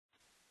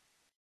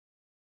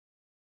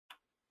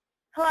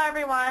Hello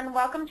everyone,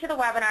 welcome to the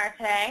webinar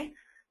today.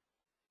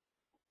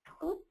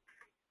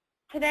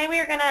 Today we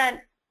are going to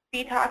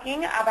be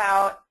talking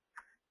about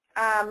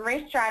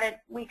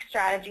week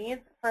strategies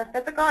for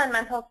physical and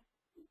mental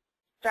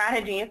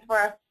strategies for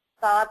a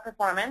solid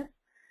performance.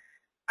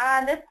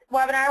 This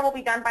webinar will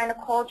be done by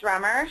Nicole.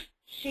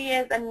 She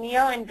is a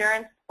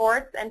neo-endurance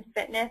sports and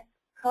fitness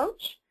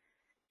coach.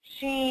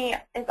 She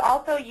is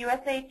also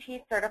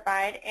USAT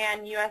certified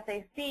and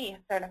USAC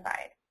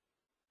certified.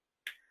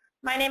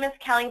 My name is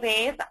Kelly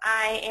Bays.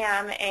 I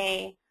am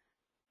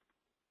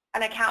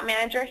an account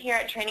manager here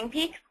at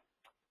TrainingPeaks.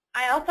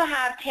 I also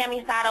have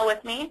Tammy Saddle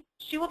with me.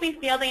 She will be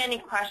fielding any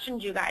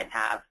questions you guys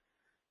have.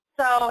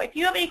 So if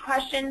you have any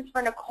questions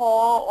for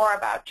Nicole or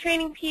about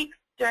TrainingPeaks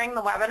during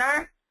the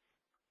webinar,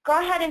 go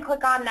ahead and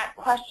click on that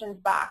questions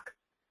box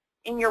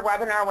in your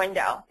webinar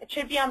window. It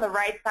should be on the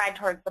right side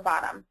towards the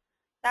bottom.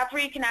 That's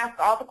where you can ask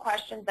all the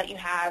questions that you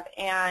have,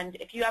 and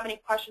if you have any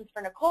questions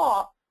for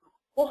Nicole,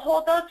 we'll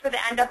hold those for the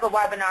end of the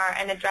webinar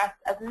and address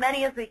as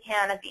many as we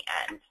can at the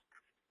end.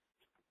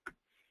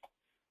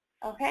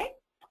 Okay?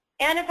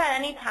 And if at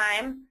any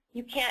time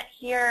you can't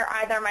hear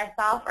either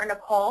myself or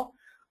Nicole,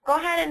 go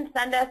ahead and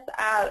send us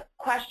a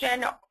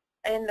question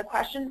in the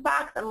questions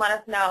box and let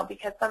us know,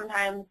 because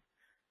sometimes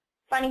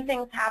funny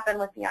things happen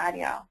with the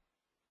audio.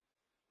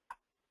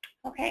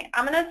 Okay,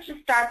 I'm going to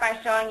just start by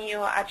showing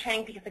you a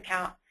TrainingPeaks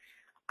account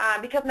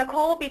because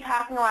Nicole will be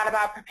talking a lot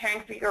about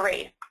preparing for your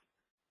race.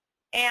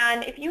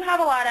 And if you have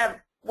a lot of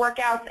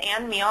workouts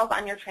and meals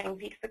on your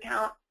TrainingPeaks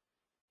account,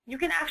 you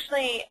can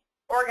actually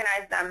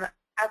organize them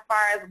as far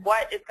as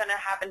what is going to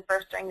happen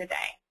first during the day.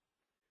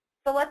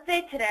 So let's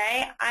say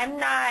today I'm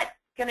not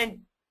going to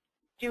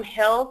do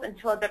hills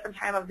until a different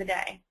time of the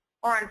day,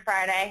 or on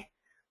Friday,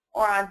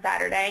 or on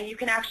Saturday. You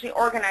can actually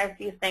organize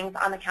these things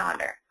on the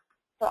calendar.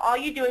 So all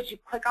you do is you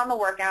click on the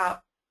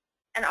workout,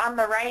 and on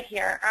the right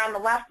here, or on the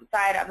left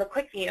side of the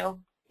quick view,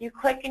 you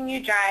click and you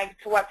drag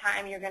to what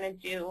time you're going to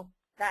do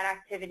that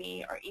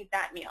activity or eat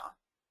that meal.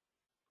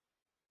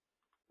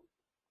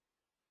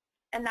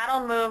 And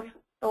that'll move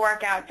the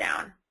workout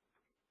down.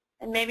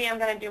 And maybe I'm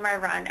going to do my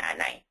run at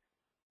night.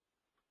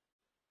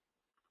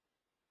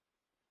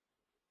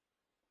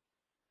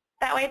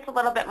 That way it's a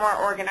little bit more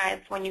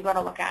organized when you go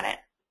to look at it.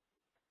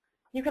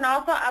 You can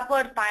also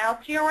upload files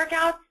to your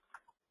workouts.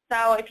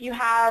 So if you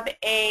have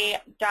a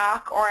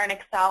doc or an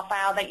Excel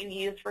file that you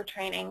use for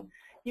training,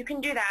 you can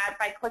do that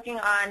by clicking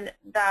on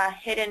the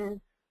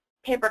hidden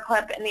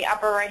paperclip in the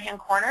upper right-hand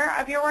corner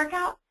of your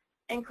workout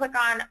and click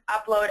on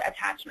Upload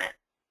Attachment.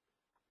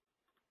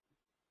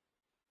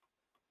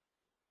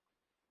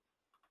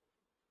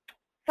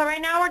 So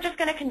right now we're just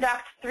going to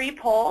conduct 3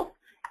 polls,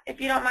 if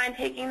you don't mind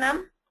taking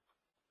them,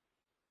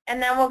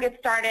 and then we'll get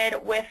started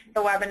with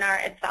the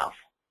webinar itself.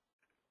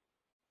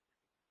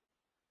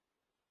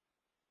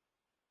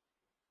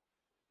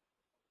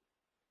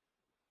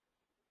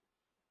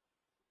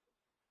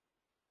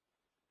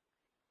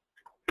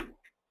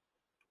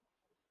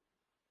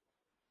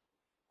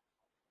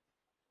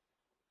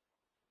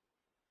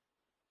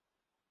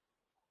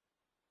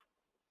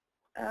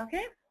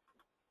 Okay.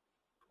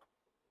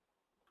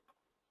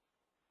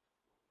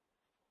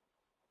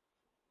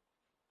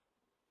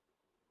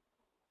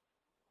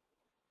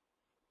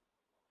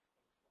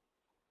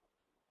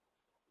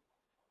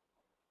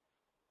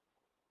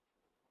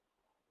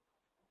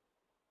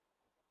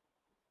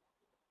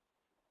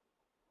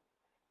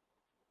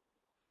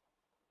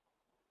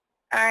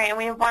 All right, and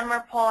we have one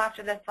more poll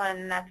after this one,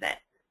 and that's it.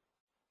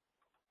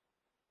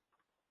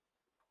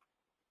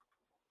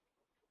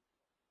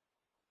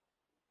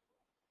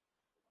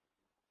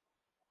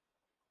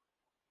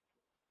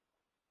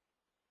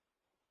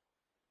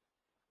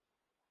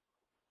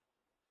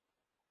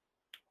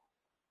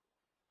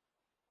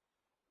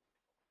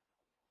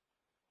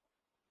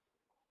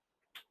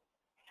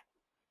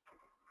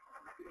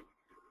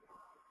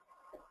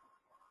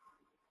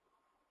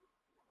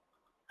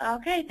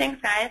 Okay,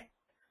 thanks, guys.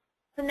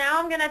 So now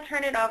I'm going to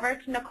turn it over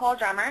to Nicole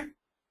Drummer.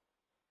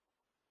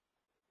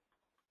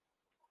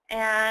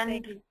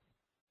 And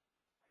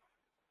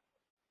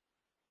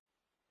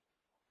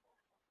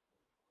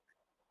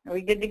Are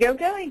we good to go,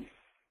 Kelly?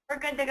 we're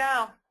good to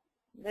go.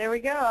 There we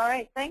go. All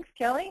right. Thanks,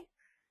 Kelly.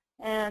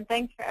 And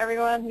thanks for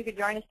everyone who could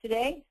join us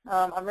today.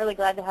 I'm really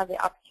glad to have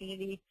the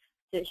opportunity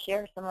to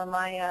share some of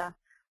my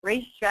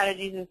race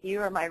strategies with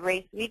you, or my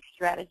race week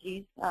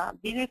strategies.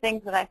 These are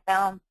things that I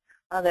found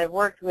that have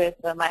worked with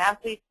my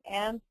athletes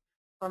and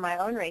for my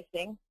own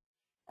racing.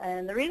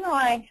 And the reason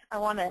why I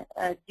want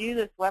to do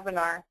this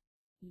webinar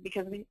is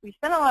because we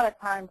spent a lot of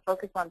time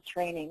focused on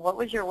training. What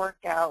was your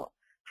workout?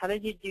 How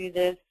did you do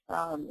this?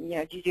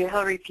 Did you do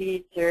hill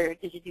repeats, or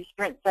did you do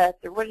sprint sets,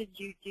 or what did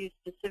you do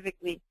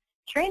specifically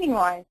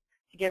training-wise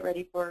to get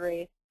ready for a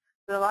race?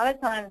 So a lot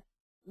of times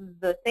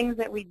the things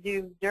that we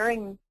do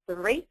during the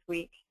race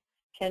week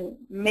can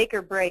make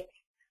or break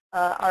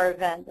our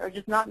event, or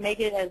just not make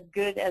it as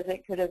good as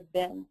it could have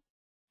been.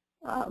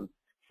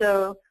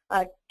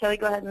 Kelly,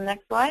 go ahead to the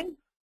next slide.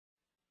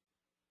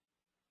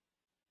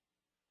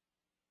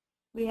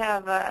 We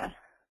have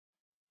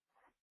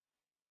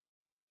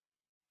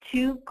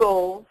 2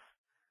 goals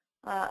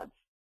for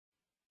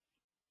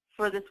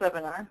this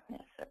webinar.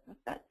 Yes, sorry about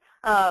that.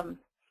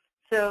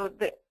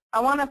 I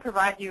want to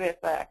provide you with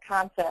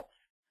concepts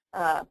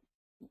of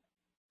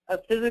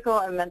physical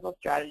and mental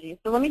strategies.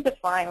 So let me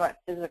define what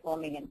physical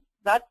means.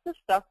 That's the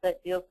stuff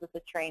that deals with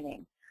the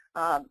training.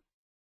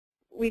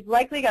 We've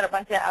likely got a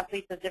bunch of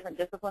athletes of different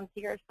disciplines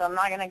here, so I'm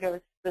not going to go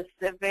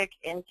specific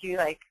into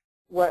like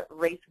what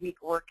race week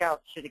workouts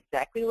should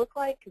exactly look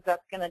like, because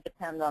that's going to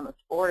depend on the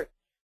sport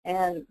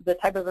and the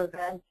type of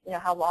event, you know,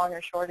 how long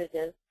or short it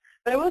is.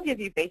 But I will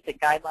give you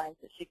basic guidelines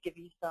that should give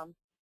you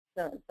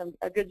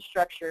a good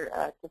structure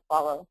to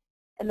follow.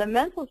 And the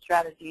mental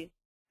strategies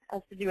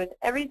has to do with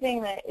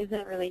everything that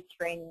isn't really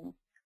training.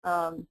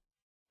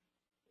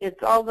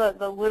 It's all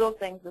the little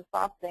things, the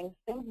soft things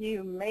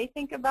you may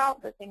think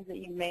about, but things that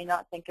you may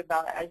not think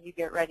about as you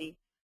get ready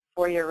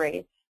for your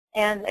race.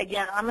 And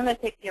again, I'm going to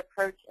take the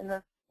approach in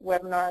this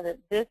webinar that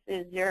this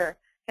is your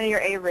kind of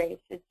your A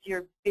race. It's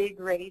your big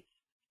race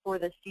for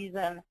the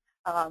season.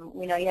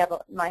 We know you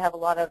might have a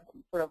lot of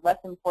sort of less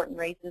important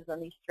races,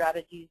 and these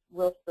strategies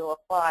will still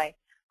apply,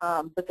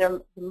 but they're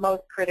the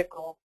most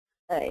critical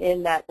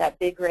in that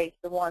big race,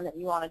 the one that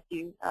you want to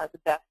do the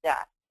best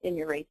at in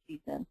your race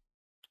season.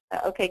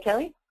 Okay,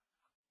 Kelly?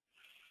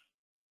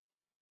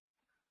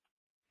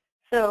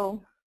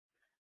 So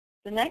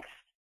the next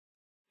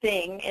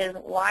thing is,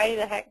 why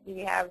the heck do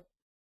you have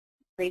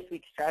race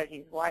week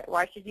strategies?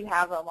 Why should you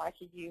have them? Why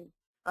should you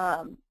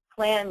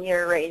plan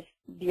your race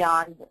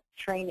beyond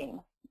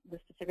training, the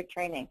specific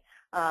training?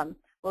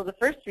 Well, the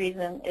first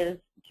reason is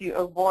to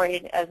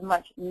avoid as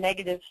much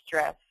negative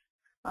stress.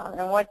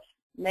 And what's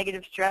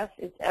negative stress?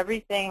 It's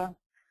everything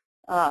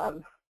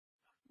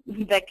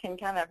that can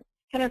kind of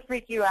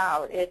freak you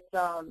out. It's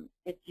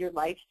your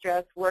life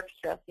stress, work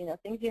stress, you know,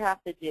 things you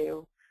have to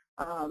do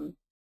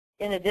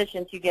in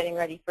addition to getting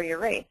ready for your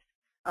race.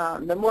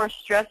 The more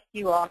stressed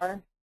you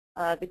are,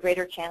 the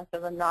greater chance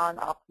of a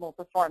non-optimal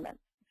performance.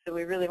 So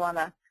we really want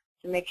to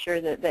make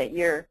sure that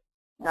you're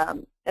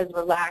as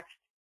relaxed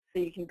so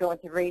you can go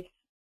into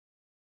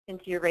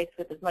your race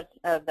with as much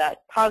of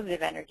that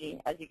positive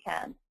energy as you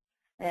can.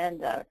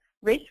 And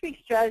race week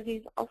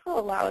strategies also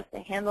allow us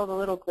to handle the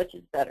little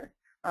glitches better.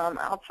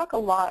 I'll talk a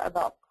lot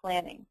about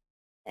planning,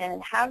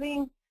 and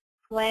having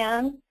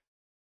plans,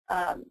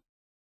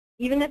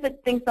 even if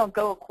things don't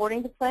go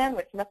according to plan,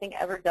 which nothing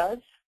ever does,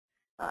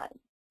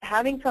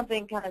 having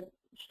something kind of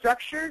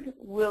structured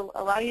will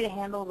allow you to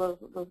handle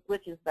those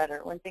glitches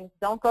better. When things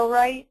don't go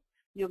right,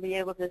 you'll be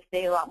able to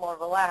stay a lot more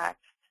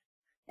relaxed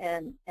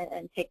and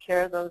take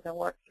care of those and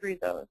work through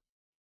those.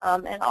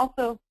 And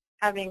also,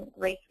 having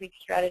race week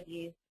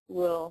strategies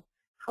will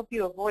help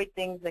you avoid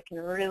things that can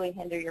really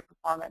hinder your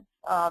performance.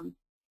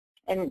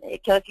 And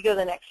if you go to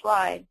the next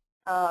slide,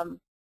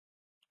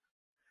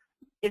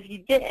 if you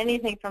get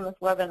anything from this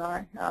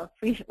webinar,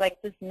 please,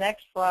 like this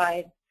next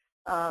slide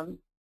on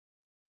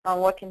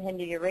what can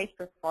hinder your race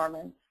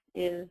performance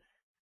is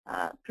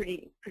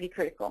pretty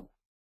critical.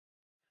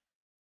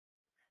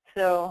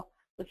 So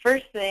the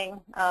first thing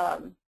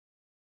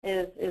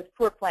is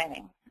poor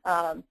planning.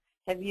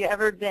 Have you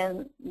ever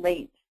been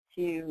late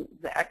to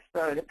the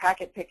expo, to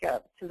packet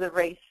pickup, to the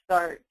race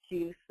start,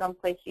 to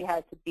someplace you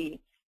had to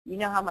be? You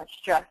know how much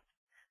stress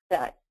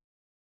that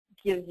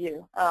gives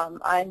you.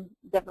 I'm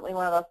definitely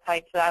one of those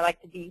types that I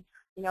like to be,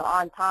 you know,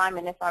 on time,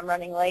 and if I'm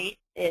running late,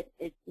 you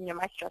know,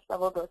 my stress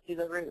level goes through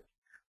the roof.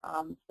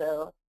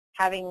 So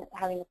having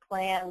a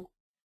plan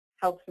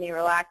helps me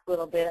relax a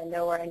little bit and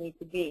know where I need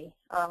to be.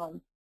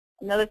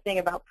 Another thing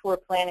about poor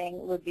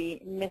planning would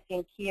be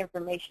missing key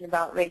information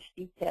about race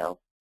details.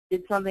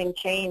 Did something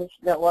change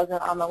that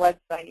wasn't on the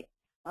website?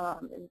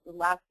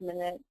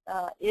 Last-minute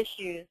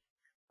issues,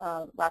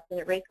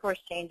 last-minute race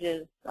course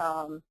changes.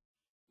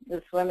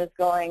 The swim is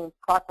going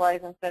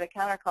clockwise instead of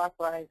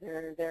counterclockwise,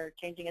 or they're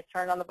changing a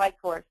turn on the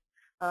bike course.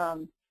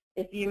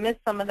 If you miss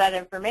some of that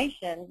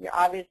information, you're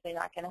obviously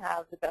not going to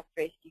have the best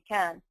race you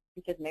can,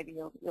 because maybe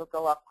you'll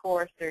go off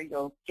course, or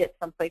you'll get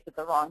someplace at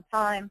the wrong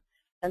time,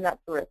 and that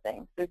sort of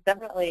thing. So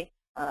definitely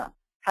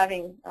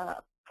having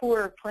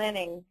poor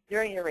planning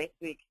during your race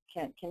week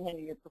can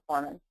hinder your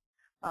performance,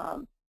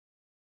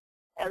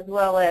 as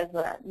well as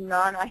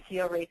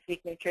non-ideal race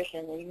week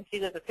nutrition. And you can see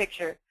there's a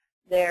picture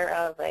there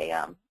of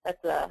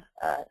that's a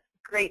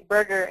great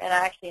burger, and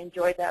I actually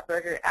enjoyed that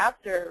burger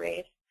after a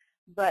race.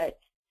 But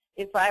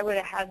if I would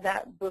have had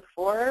that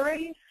before a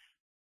race,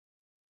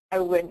 I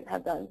wouldn't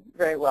have done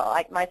very well.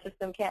 My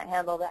system can't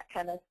handle that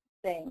kind of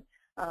thing.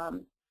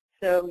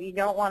 So you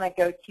don't want to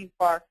go too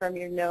far from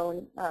your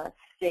known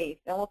safe.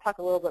 And we'll talk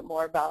a little bit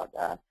more about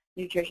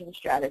nutrition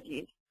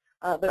strategies.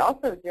 But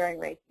also during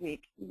race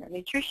week, you know,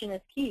 nutrition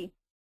is key.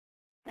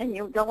 And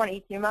you don't want to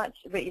eat too much,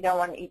 but you don't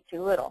want to eat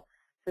too little.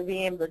 So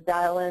being able to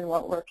dial in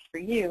what works for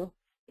you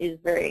is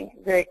very,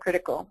 very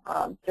critical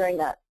during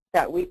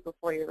that week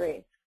before your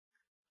race.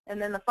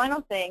 And then the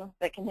final thing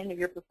that can hinder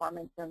your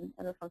performance, and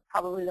this one's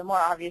probably the more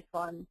obvious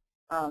one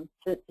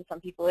to some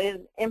people, is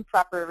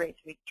improper race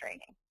week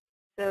training.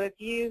 So if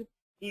you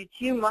do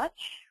too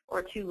much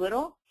or too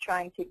little.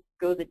 Trying to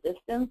go the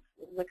distance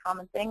is a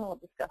common thing. We'll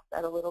discuss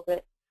that a little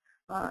bit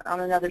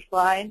on another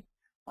slide.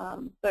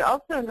 But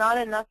also not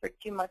enough or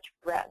too much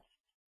rest.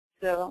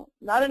 So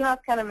not enough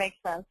kind of makes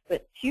sense,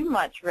 but too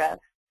much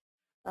rest,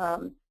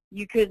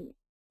 you could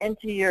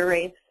enter your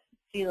race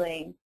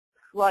feeling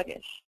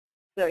sluggish.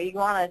 So you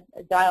want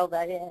to dial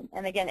that in.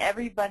 And again,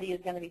 everybody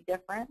is going to be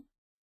different.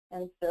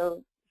 And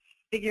so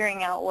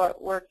figuring out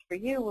what works for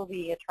you will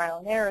be a trial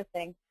and error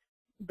thing.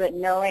 But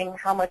knowing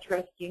how much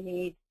rest you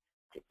need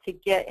to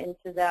get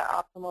into that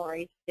optimal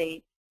race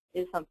state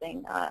is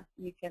something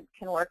you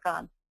can work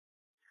on.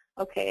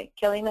 Okay,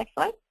 Kelly, next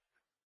slide.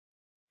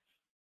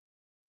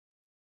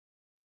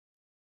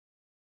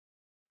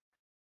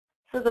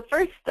 So the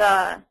first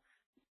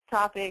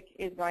topic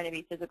is going to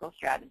be physical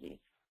strategies.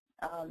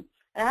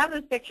 And I have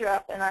this picture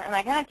up, and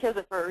I kind of chose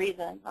it for a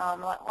reason. I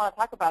want to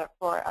talk about it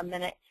for a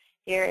minute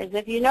here. Is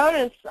if you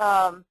notice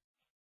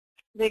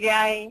the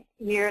guy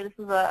here, this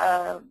is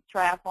a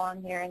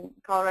triathlon here in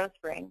Colorado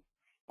Springs,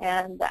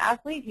 and the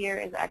athlete here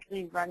is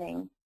actually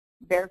running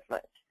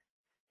barefoot.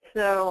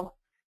 So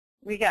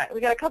we got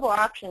a couple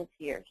options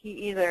here. He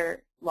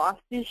either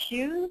lost his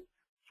shoes,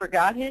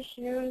 forgot his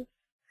shoes,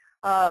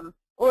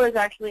 or is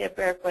actually a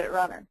barefoot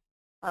runner.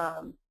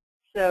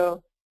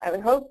 So I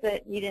would hope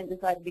that he didn't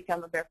decide to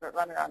become a barefoot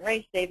runner on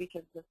race day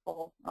because this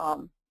whole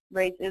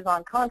race is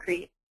on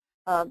concrete.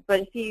 But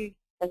if he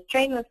has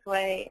trained this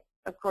way,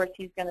 of course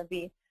he's going to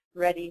be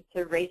ready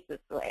to race this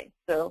way.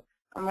 So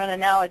I'm going to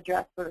now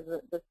address sort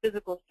of the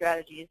physical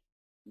strategies,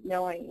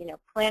 knowing,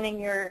 planning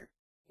your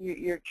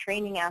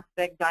training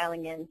aspect,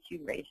 dialing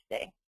into race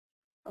day.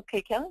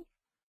 Okay, Kelly?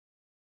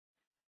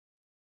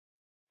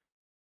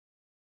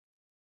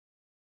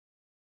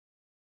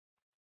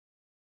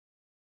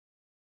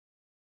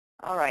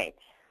 All right.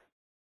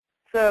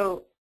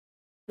 So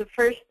the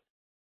first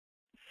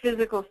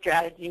physical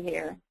strategy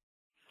here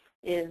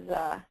is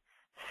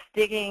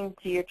sticking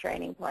to your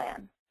training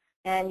plan.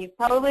 And you've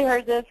probably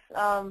heard this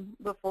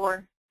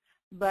before,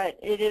 but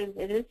it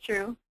is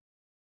true.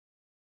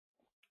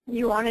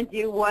 You want to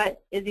do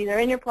what is either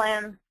in your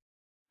plan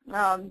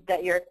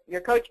that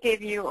your coach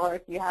gave you, or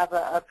if you have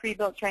a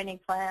pre-built training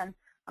plan,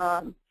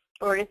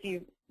 or if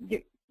you're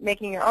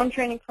making your own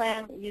training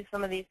plan, use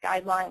some of these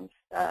guidelines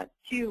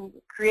to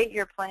create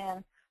your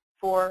plan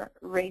for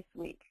race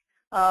week.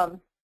 The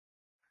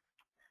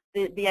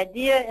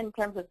idea in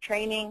terms of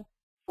training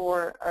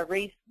for a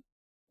race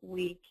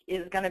week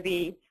is going to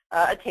be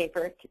a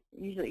taper.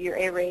 Usually your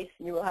A race,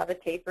 you will have a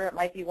taper. It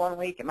might be 1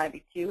 week, it might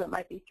be 2, it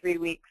might be 3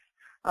 weeks,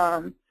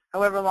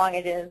 however long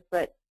it is.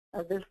 But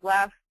this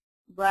last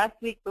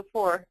week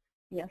before,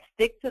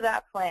 stick to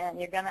that plan.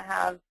 You're going to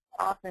have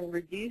often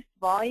reduced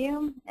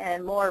volume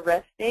and more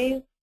rest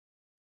days.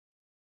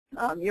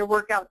 Your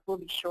workouts will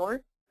be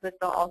short, but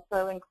they'll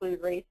also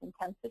include race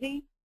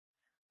intensity.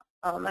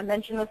 I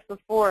mentioned this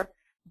before,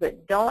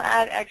 but don't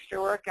add extra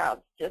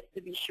workouts just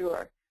to be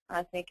sure.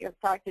 I think I've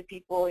talked to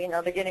people,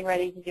 they're getting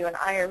ready to do an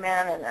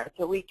Ironman, and it's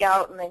a week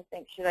out, and they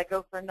think, should I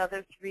go for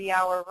another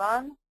 3-hour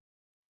run?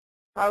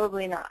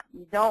 Probably not.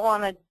 You don't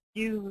want to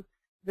do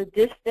the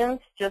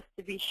distance just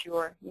to be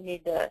sure. You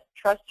need to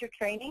trust your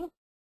training.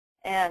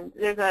 And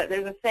there's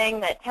a saying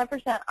that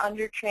 10%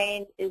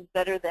 undertrained is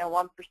better than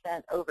 1%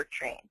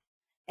 overtrained,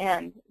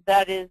 and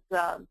that's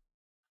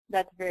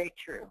very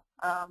true.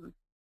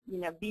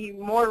 Be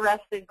more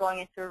rested going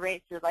into a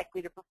race. You're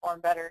likely to perform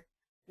better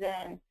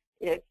than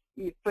if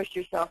you push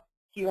yourself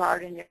too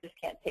hard and you just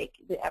can't take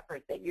the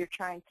effort that you're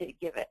trying to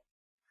give it.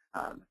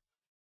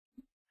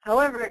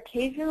 However,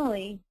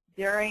 occasionally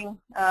during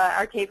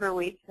our taper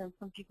weeks, and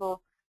some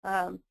people,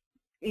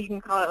 you can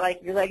call it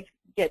like your legs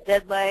get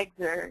dead legs,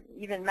 or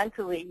even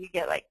mentally you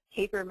get like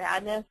taper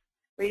madness,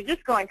 where you're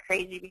just going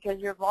crazy because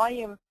your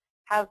volume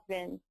has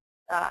been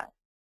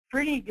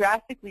pretty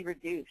drastically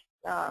reduced,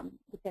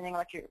 depending on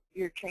what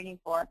you're training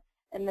for.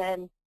 And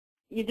then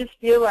you just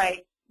feel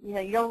like,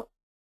 you don't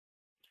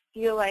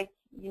feel like,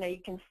 you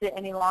can sit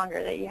any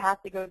longer, that you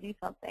have to go do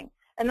something.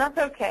 And that's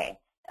okay.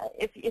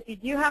 If you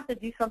do have to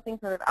do something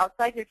sort of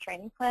outside your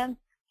training plan,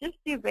 just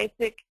do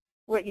basic,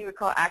 what you would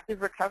call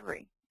active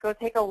recovery. Go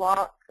take a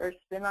walk or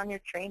spin on your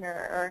trainer,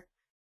 or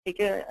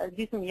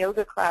do some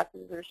yoga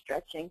classes or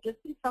stretching. Just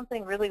do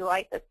something really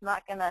light that's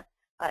not going to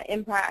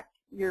impact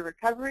your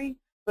recovery,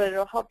 but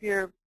it'll help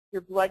your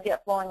blood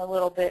get flowing a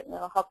little bit, and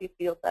it'll help you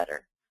feel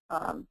better.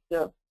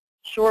 So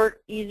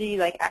short, easy,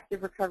 like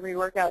active recovery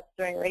workouts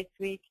during race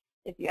week.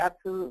 If you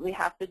absolutely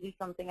have to do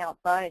something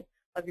outside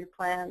of your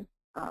plan,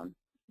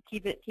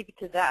 keep it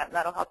to that, and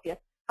that'll help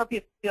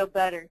you feel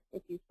better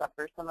if you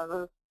suffer some of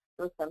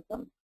those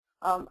symptoms.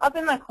 Up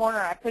in the corner,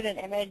 I put an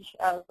image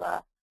of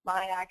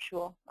my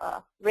actual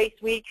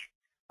race week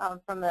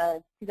from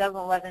the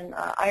 2011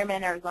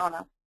 Ironman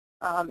Arizona,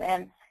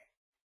 and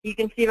you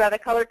can see by the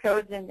color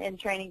codes in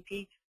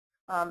TrainingPeaks.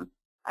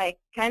 I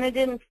kind of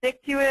didn't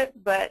stick to it,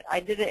 but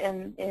I did it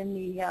in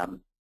the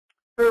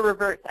for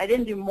reverse. I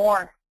didn't do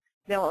more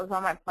than what was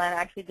on my plan.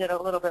 I actually did a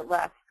little bit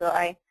less. So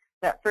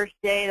that first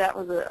day, that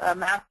was a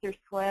master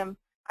swim.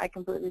 I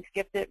completely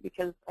skipped it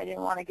because I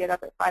didn't want to get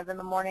up at 5 in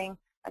the morning.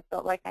 I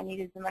felt like I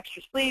needed some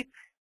extra sleep.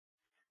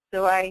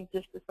 So I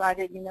just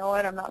decided, you know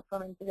what, I'm not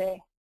swimming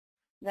today.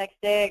 Next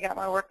day, I got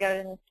my workout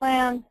in as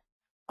planned.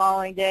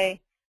 Following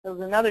day, there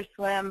was another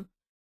swim.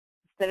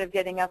 Instead of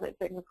getting up at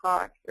 6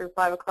 o'clock or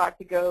 5 o'clock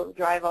to go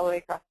drive all the way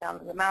across town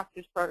to the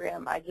master's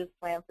program, I just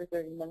swam for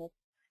 30 minutes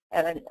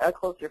at a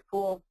closer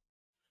pool.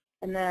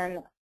 And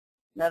then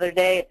another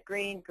day, it's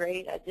green,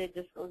 great. I did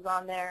just what was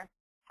on there.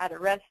 Had a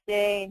rest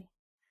day,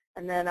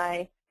 and then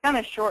I kind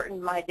of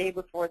shortened my day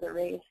before the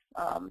race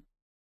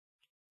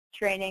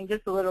training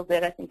just a little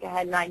bit. I think I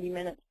had 90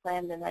 minutes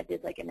planned, and I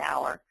did like an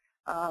hour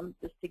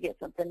just to get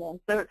something in.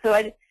 So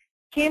I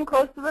came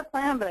close to the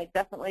plan, but I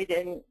definitely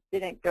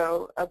didn't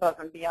go above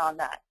and beyond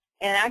that.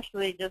 And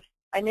actually,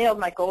 I nailed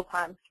my goal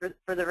times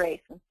for the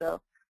race, and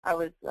so I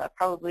was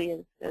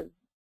probably as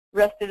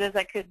rested as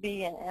I could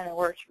be, and it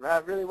worked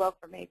really well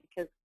for me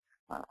because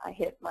I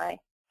hit my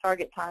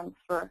target times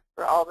for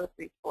all the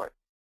 3 sports.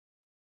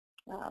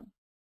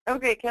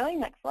 Okay, Kelly,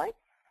 next slide.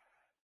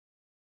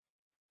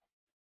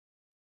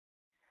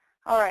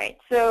 All right,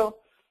 so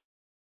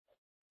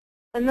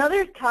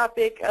another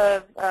topic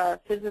of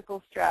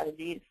physical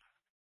strategies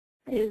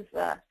is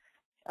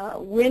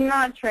when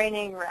not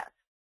training, rest.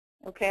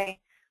 Okay,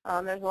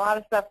 there's a lot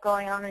of stuff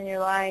going on in your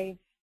life.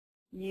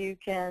 You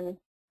can,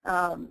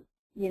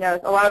 you know,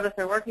 a lot of us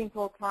are working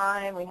full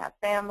time. We have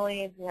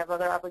families. We have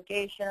other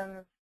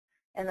obligations.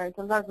 And then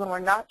sometimes when we're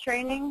not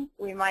training,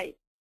 we might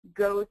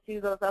go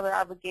to those other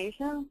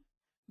obligations.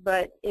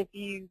 But if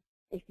you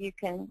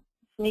can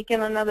sneak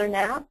in another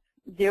nap,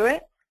 do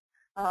it.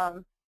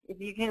 If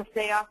you can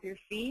stay off your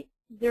feet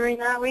during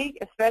that week,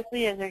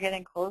 especially as you're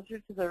getting closer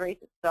to the race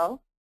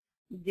itself,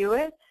 do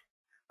it.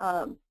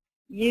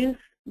 Use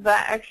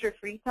that extra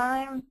free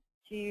time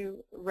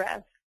to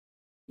rest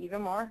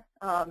even more.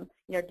 You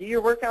know, do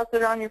your workouts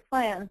that are on your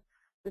plan,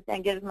 but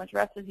then get as much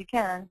rest as you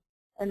can.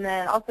 And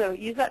then also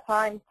use that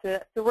time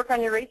to work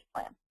on your race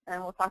plan.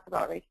 And we'll talk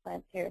about race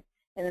plans here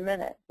in a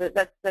minute. But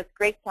that's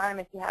great time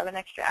if you have an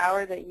extra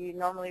hour that you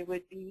normally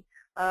would be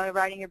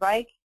riding your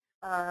bike.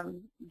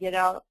 Get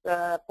out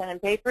pen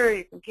and paper,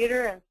 your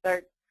computer, and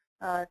start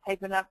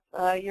typing up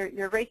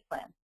your race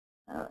plan.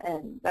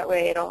 And that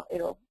way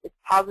it's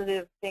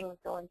positive things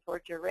going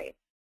towards your race.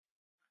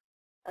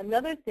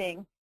 Another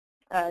thing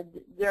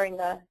during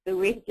the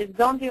week is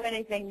don't do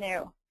anything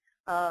new.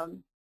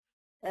 And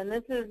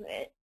this is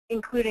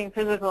including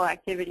physical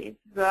activities.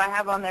 So I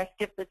have on there,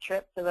 skip the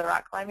trip to the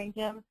rock climbing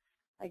gym.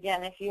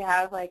 Again, if you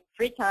have like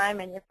free time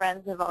and your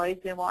friends have always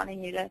been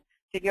wanting you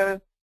to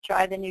go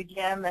try the new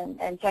gym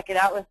and check it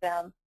out with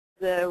them,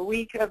 the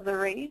week of the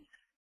race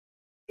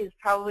is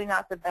probably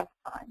not the best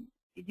time.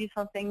 If you do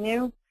something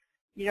new,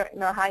 you don't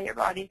know how your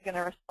body's going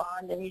to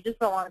respond, and you just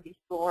don't want to be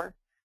sore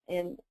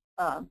in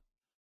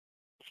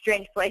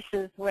strange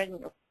places when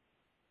you're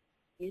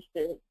used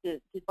to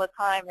the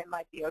time. It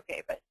might be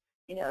okay, but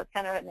you know, it's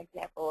kind of an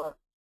example of,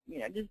 you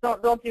know, just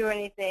don't do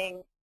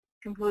anything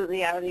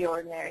completely out of the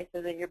ordinary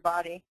so that your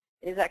body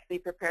is actually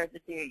prepared to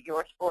do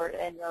your sport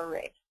and your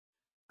race.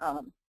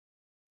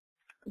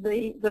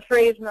 The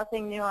phrase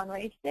 "nothing new on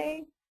race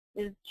day"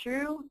 is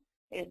true.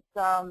 It's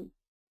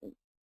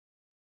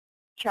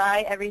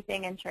try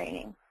everything in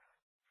training.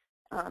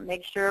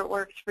 Make sure it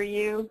works for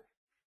you,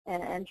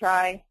 and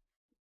try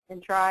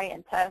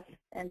and test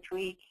and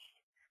tweak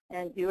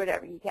and do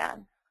whatever you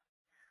can.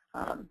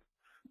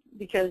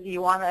 Because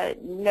you want to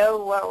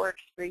know what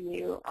works for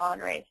you on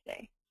race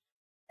day.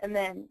 And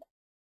then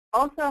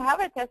also have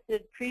a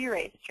tested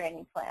pre-race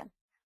training plan.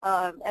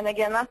 And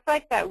again, that's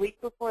like that week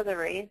before the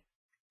race,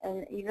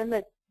 and even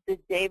the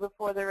day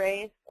before the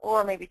race,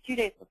 or maybe 2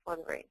 days before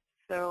the race.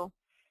 So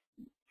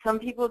some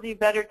people do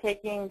better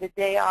taking the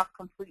day off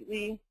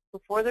completely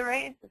before the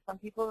race. Some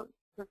people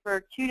prefer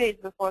 2 days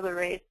before the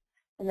race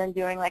and then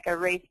doing like a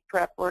race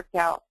prep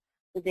workout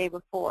the day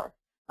before.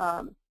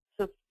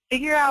 So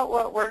figure out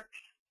what works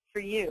for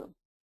you.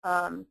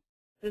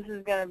 This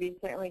is going to be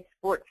certainly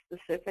sport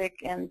specific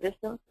and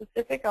distance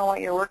specific on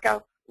what your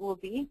workouts will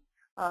be.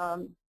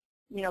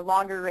 You know,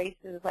 longer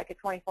races like a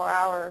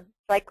 24-hour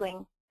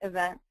cycling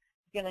event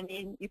is going to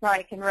need, you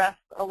probably can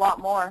rest a lot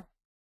more,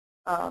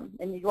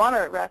 and you want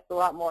to rest a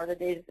lot more the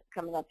days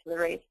coming up to the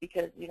race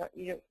because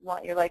you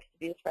want your legs to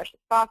be as fresh as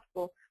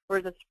possible.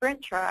 Whereas a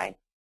sprint try,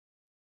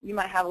 you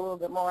might have a little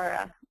bit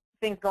more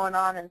things going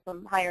on and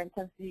some higher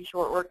intensity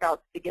short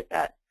workouts to get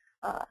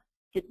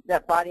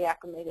that body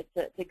acclimated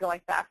to going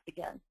fast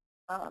again.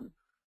 I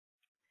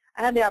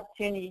had the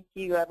opportunity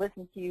to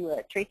listen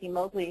to Tracy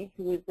Mosley,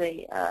 who is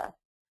a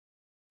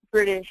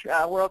British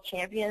world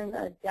champion,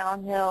 a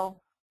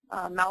downhill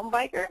mountain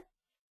biker,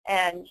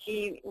 and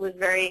she was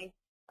very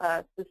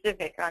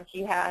specific on,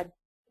 she had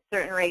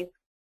certain race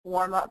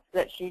warm-ups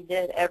that she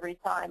did every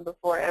time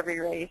before every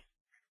race,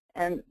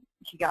 and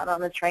she got on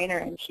the trainer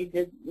and she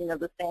did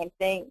the same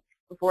thing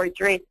before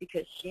each race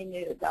because she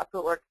knew that that's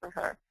what worked for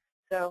her.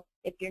 So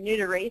if you're new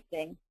to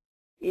racing,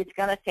 it's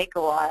going to take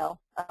a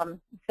while,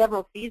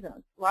 several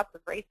seasons, lots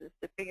of races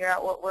to figure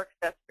out what works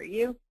best for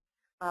you.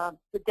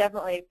 But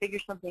definitely figure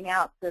something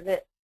out so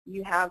that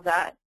you have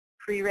that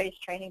pre-race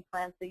training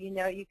plan so you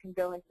know you can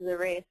go into the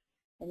race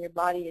and your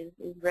body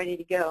is ready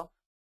to go.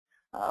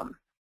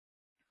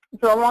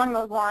 So along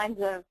those lines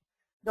of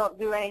don't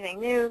do anything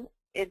new,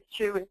 it's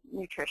true with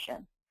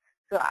nutrition.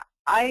 So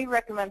I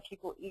recommend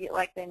people eat it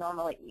like they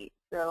normally eat.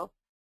 So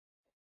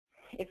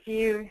if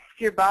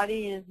your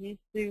body is used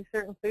to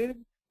certain foods,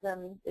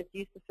 then it's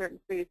used to certain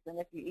foods. And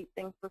if you eat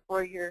things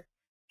before your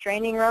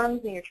training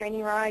runs and your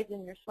training rides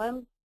and your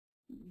swims,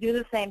 do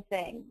the same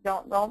thing.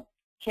 Don't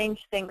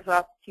change things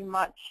up too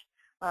much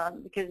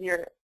because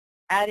you're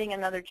adding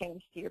another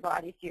change to your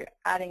body. So you're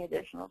adding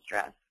additional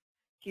stress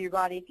to your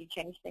body if you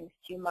change things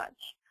too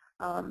much.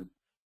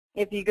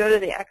 If you go to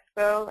the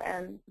expo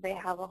and they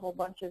have a whole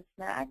bunch of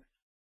snacks,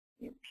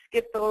 you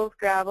skip those,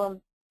 grab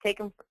them, take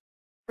them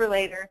for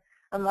later,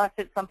 unless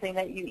it's something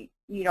that you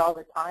eat all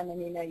the time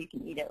and you know you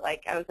can eat it.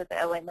 Like I was at the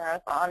LA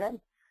Marathon and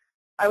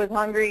I was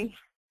hungry.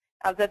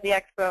 I was at the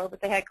expo,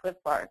 but they had Cliff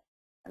Bars,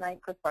 and I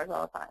eat Cliff Bars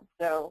all the time.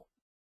 So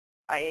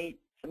I ate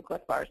some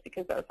Cliff Bars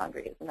because I was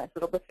hungry. It's a nice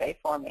little buffet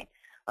for me.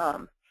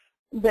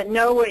 But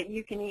know what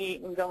you can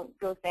eat and don't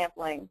go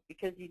sampling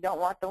because you don't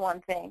want the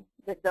one thing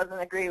that doesn't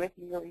agree with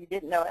you or you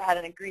didn't know it had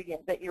an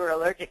ingredient that you were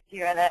allergic to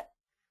in it,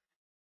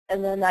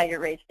 and then now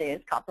your race day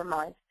is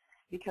compromised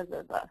because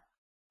of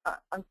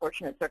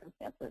unfortunate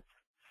circumstances.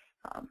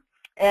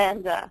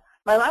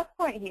 My last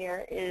point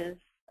here is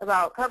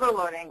about carbo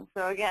loading.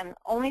 So again,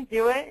 only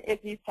do it if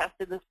you've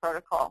tested this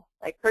protocol.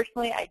 Like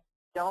personally, I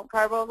don't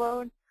carbo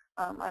load.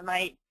 I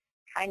might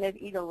kind of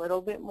eat a little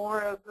bit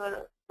more of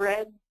the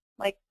bread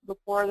like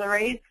before the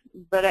race,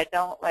 but I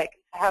don't like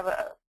have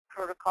a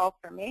protocol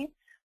for me.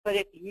 But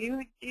if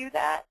you do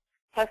that,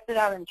 test it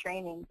out in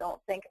training.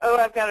 Don't think, oh,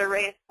 I've got a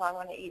race, so I'm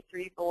going to eat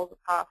 3 bowls of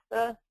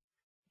pasta,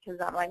 because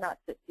that might not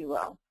sit too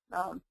well.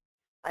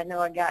 I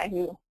know a guy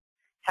who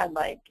had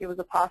it was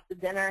a pasta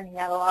dinner, and he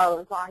had a lot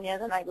of lasagna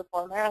the night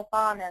before a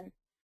marathon, and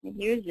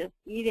he was just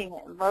eating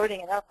it and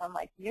loading it up. I'm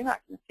like, you're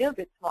not going to feel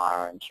good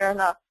tomorrow. And sure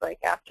enough,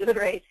 after the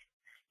race,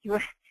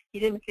 he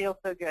didn't feel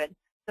so good.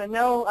 So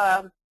know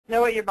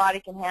what your body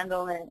can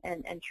handle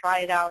and try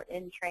it out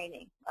in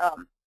training.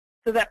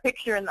 So that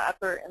picture in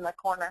the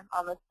corner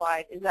on the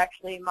slide is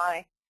actually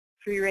my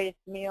pre-race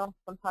meal.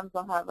 Sometimes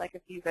I'll have a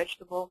few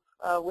vegetables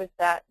with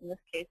that. In this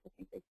case, I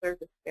think they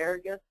served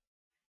asparagus.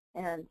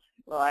 And,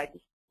 well, I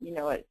just, you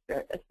know what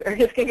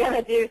asparagus can kind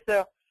of do,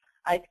 so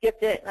I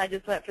skipped it and I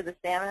just went for the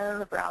salmon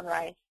and the brown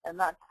rice. And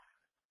that's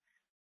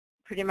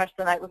pretty much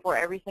the night before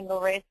every single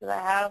race that I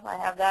have. I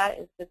have that.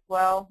 It sits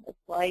well. It's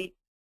light.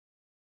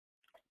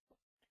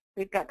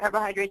 We've got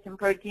carbohydrates and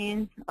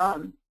proteins,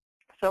 so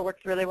it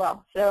works really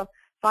well. So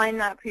find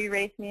that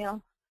pre-race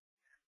meal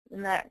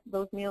and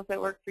those meals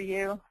that work for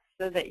you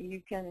so that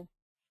you can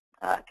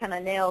kind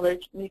of nail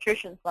the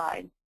nutrition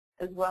side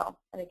as well.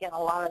 And again,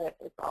 a lot of it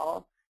is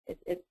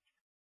it's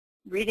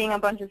reading a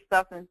bunch of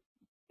stuff and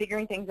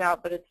figuring things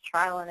out, but it's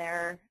trial and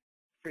error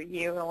for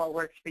you and what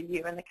works for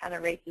you and the kind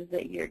of races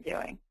that you're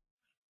doing.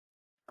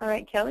 All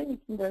right, Kelly, we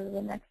can go to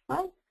the next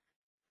slide.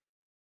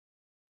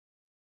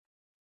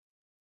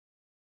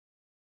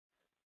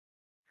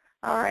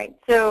 All right,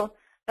 so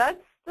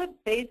that's the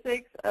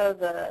basics of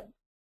the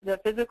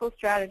physical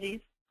strategies.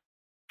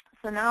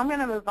 So now I'm going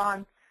to move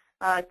on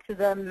to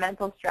the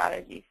mental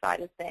strategy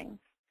side of things.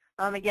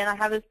 Again, I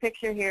have this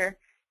picture here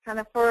kind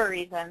of for a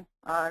reason.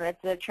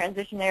 It's a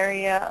transition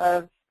area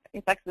of,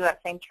 it's actually that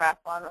same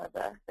triathlon with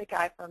the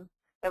guy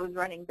that was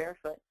running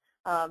barefoot.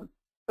 But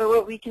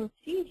what we can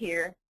see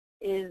here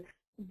is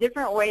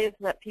different ways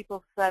that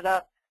people set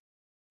up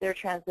their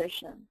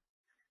transition.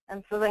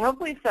 And so they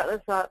hopefully set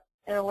this up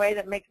in a way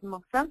that makes the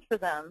most sense for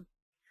them.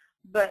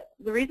 But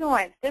the reason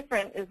why it's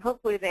different is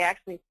hopefully they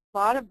actually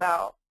thought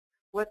about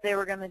what they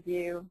were going to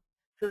do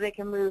so they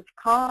can move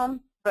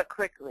calm but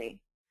quickly.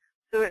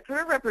 So it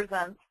sort of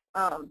represents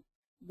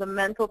the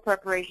mental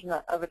preparation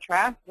of a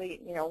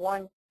triathlete,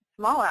 one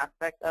small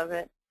aspect of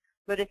it.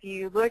 But if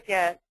you look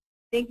at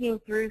thinking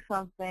through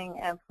something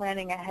and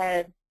planning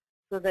ahead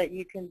so that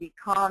you can be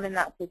calm in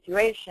that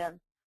situation,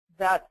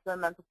 that's the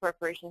mental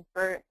preparation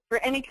for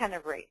any kind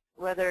of race,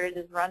 whether it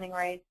is running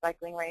race,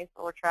 cycling race,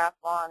 or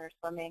triathlon or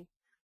swimming,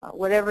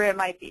 whatever it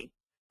might be.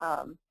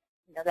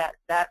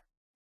 That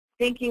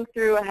thinking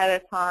through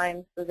ahead of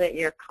time so that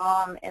you're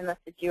calm in the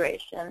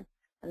situation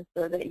and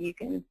so that you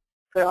can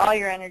put all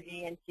your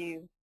energy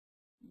into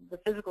the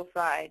physical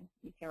side,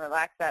 you can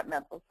relax that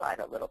mental side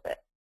a little bit.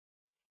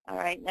 All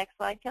right, next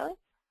slide, Kelly.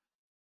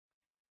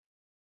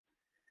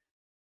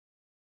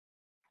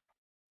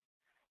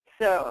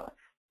 So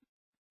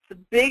the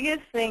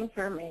biggest thing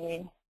for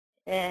me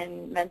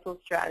in mental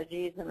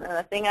strategies, and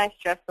the thing I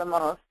stress the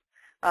most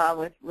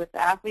with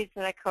athletes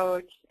that I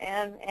coach,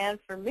 and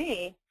for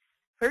me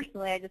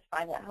personally, I just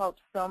find it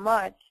helps so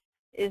much,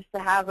 is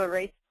to have a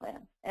race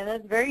plan. And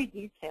it's very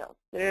detailed.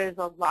 There's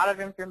a lot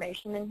of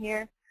information in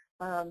here.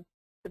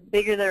 The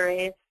bigger the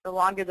race, the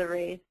longer the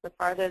race, the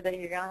farther that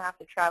you're going to have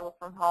to travel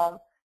from home,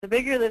 the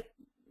bigger this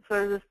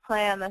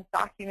plan, this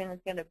document is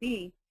going to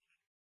be,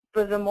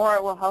 but the more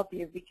it will help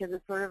you, because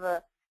it's sort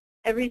of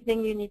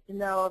everything you need to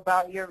know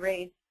about your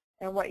race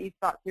and what you've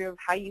thought through of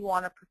how you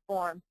want to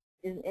perform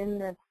is in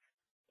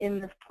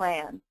this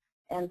plan.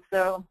 And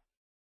so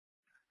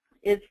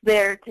it's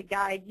there to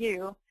guide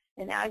you.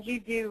 And as you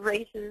do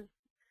races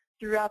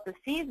throughout the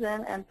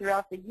season and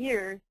throughout the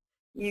years,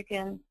 you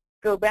can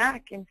go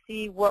back and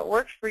see what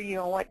worked for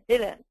you and what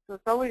didn't. So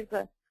it's always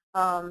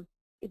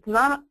it's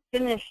not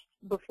finished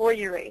before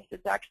your race.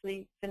 It's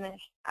actually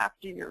finished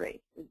after your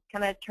race. It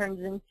kind of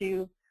turns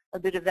into a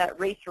bit of that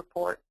race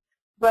report.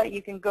 But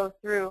you can go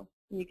through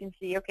and you can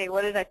see, okay,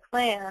 what did I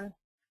plan?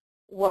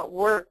 What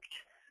worked?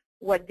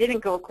 What didn't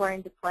go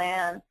according to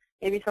plan?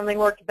 Maybe something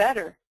worked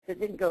better that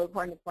didn't go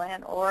according to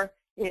plan, or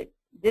it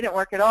didn't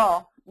work at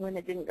all when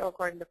it didn't go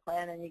according to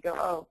plan, and you go,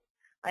 oh,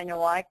 I know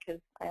why,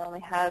 because I only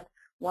had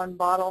one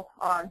bottle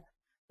on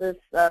this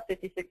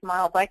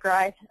 56-mile bike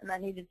ride, and I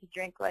needed to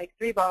drink like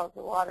 3 bottles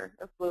of water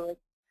or fluid.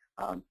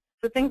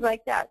 So things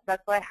like that.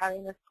 That's why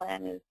having this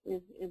plan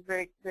is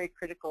very, very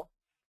critical.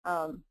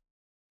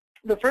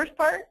 The first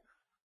part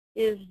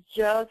is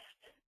just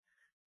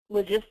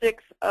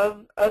logistics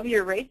of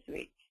your race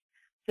week.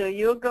 So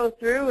you'll go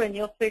through and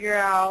you'll figure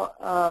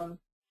out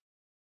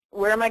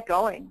where am I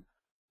going.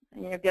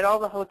 And, get all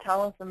the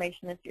hotel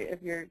information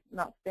if you're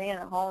not staying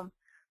at home.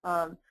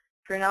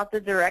 Print out the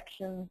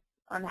directions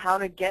on how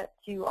to get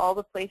to all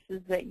the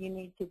places that you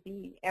need to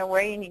be and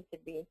where you need to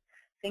be.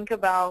 Think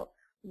about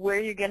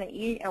where you're going to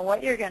eat and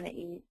what you're going to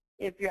eat.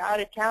 If you're out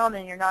of town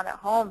and you're not at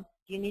home,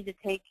 do you need to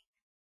take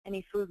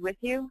any food with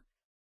you?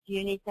 Do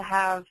you need to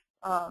have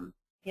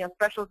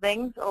special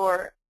things,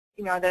 or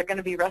are there going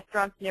to be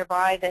restaurants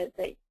nearby that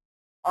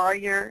are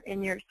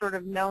in your sort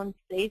of known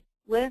safe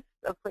list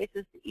of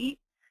places to eat?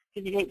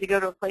 Because you hate to go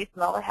to a place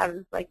and all it has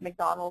is like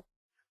McDonald's,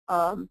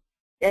 and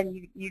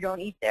you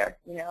don't eat there,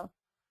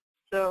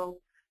 So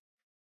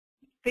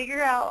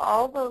figure out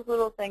all those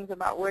little things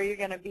about where you're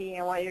going to be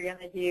and what you're going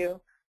to do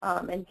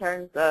in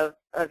terms of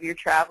your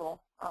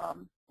travel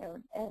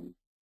and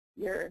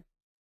your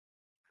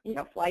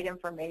flight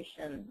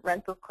information,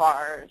 rental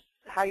cars,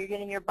 how you're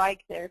getting your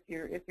bike there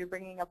if you're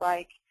bringing a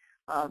bike.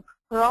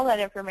 Put all that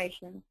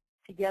information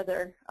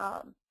together,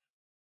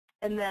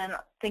 and then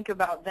think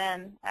about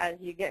then as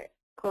you get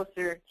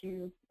closer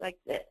to like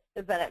the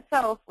event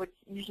itself, which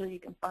usually you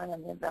can find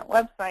on the event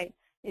website,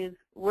 is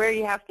where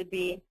you have to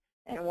be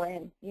and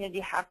when. Do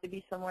you have to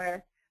be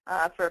somewhere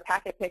for a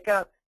packet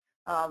pickup?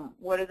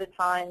 What are the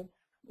times?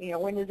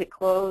 When does it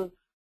close?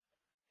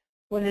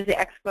 When is the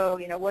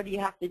expo? What do you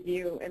have to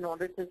do in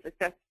order to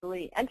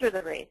successfully enter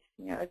the race?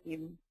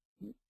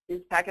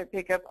 Is packet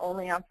pickup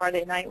only on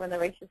Friday night when the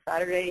race is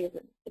Saturday?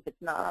 If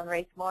it's not on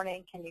race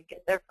morning, can you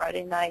get there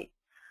Friday night?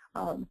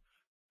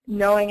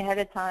 Knowing ahead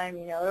of time,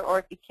 or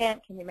if you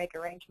can't, can you make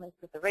arrangements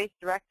with the race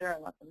director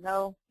and let them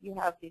know you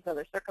have these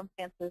other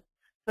circumstances?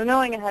 So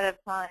knowing ahead of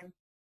time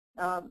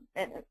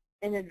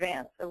in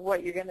advance of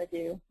what you're going to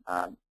do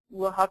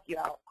will help you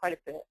out quite a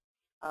bit.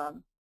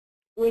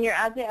 When you're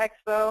at the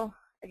expo,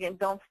 again,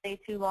 don't stay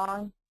too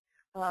long.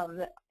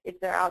 If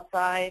they're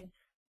outside,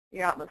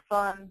 you're out in the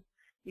sun,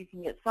 you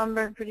can get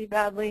sunburned pretty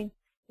badly.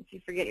 If you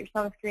forget your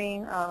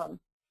sunscreen,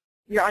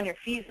 you're on your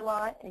feet a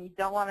lot, and you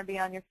don't want to be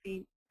on your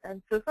feet. And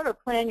so sort of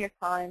plan your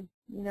time,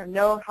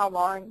 know how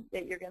long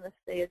that you're going to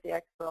stay at the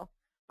expo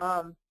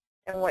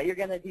and what you're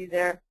going to do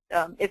there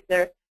if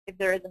there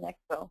is an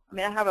expo. I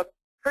mean, I have a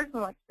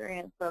personal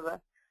experience of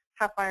a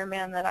half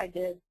Ironman that I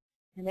did,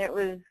 and it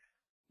was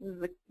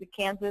the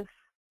Kansas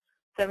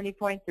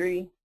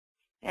 70.3.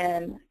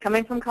 And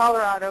coming from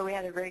Colorado, we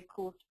had a very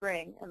cool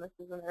spring, and this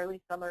was an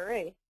early summer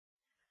race.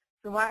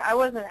 So I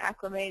wasn't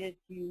acclimated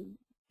to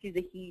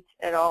the heat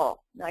at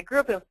all. Now, I grew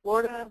up in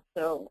Florida,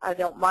 so I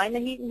don't mind the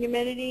heat and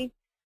humidity,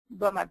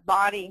 but my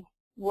body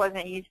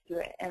wasn't used to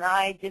it. And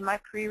I did my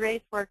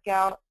pre-race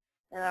workout,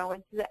 and I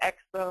went to the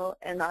expo,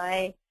 and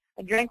I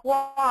drank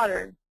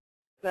water,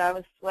 but I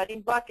was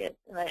sweating buckets,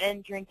 and I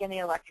didn't drink any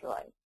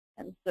electrolytes.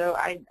 And so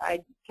I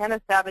kind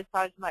of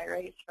sabotaged my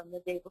race from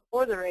the day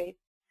before the race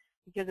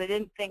because I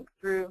didn't think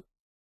through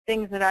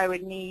things that I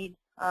would need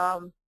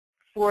to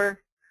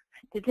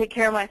take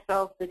care of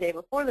myself the day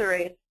before the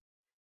race,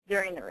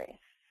 during the race.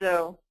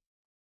 So,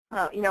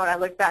 when I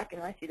look back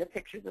and I see the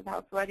pictures of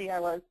how sweaty I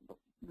was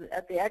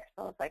at the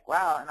expo, it's like,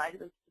 wow, and I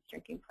was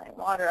drinking plain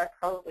water. I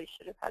probably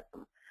should have had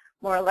some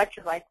more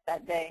electrolytes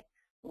that day.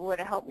 It would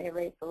have helped me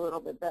race a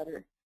little bit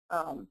better.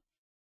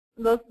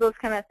 Those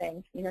kind of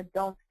things.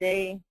 Don't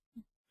stay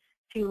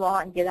too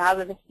long. Get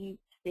out of the heat.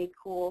 Stay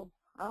cool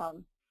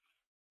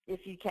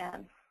if you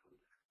can.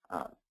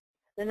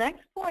 The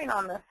next point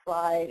on this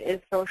slide is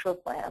social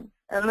plans.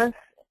 And this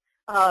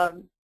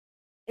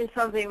is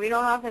something we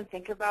don't often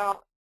think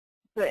about.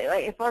 But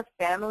like if our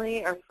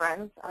family or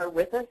friends are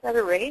with us at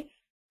a race,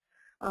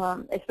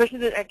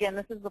 especially, again,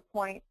 this is the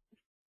point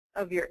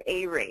of your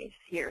A race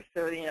here.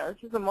 So, this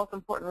is the most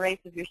important race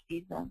of your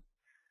season.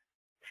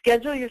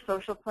 Schedule your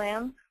social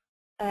plans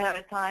ahead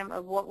of time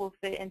of what will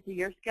fit into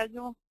your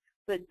schedule,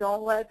 but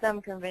don't let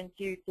them convince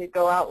you to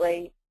go out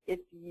late if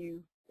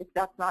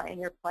that's not in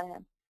your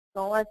plan.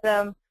 Don't let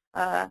them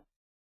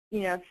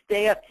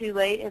stay up too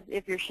late.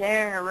 If you're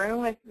sharing a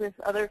room with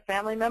other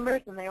family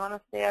members and they want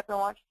to stay up and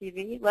watch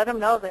TV, let them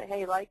know that,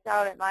 hey, lights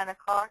out at 9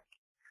 o'clock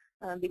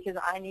because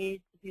I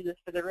need to do this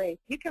for the race.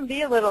 You can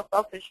be a little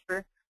selfish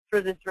for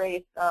this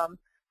race.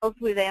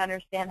 Hopefully they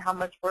understand how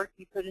much work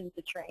you put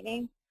into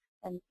training.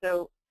 And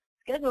so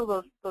schedule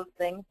those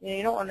things.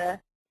 You don't want to,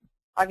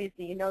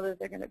 obviously you know that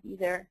they're going to be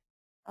there.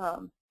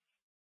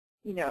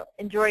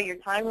 Enjoy your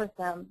time with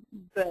them,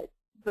 but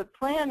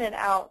plan it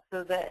out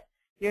so that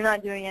you're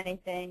not doing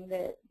anything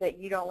that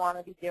you don't want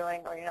to be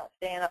doing, or you're not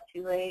staying up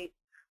too late.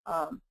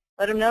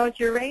 Let them know it's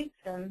your race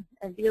and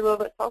be a little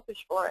bit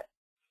selfish for it.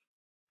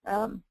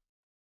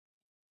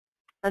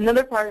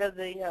 Another part of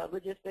the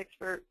logistics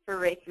for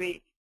race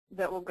week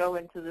that will go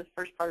into this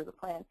first part of the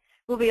plan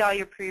will be all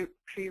your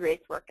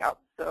pre-race workouts.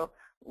 So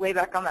way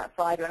back on that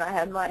slide when I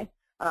had my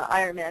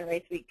Ironman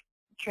race week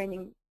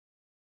training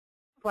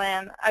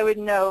plan, I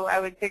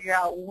would figure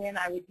out when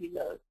I would do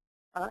those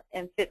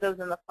and fit those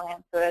in the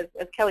plan. So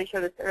as Kelly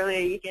showed us earlier,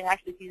 you can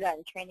actually do that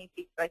in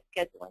TrainingPeaks by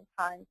scheduling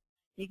time.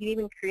 You can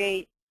even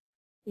create,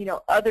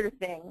 other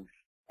things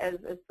as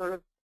sort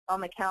of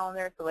on the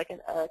calendar. So like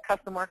a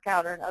custom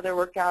workout or another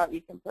workout,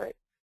 you can put,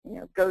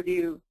 go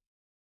to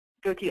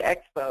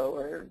Expo,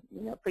 or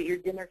put your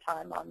dinner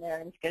time on there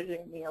and schedule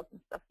your meals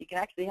and stuff. So you can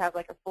actually have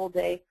like a full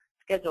day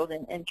scheduled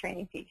in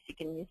TrainingPeaks. You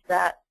can use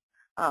that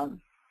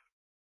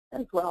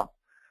as well.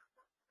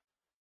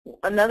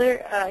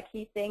 Another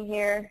key thing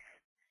here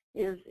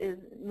is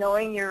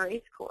knowing your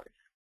race course.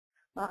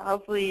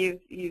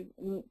 Hopefully you've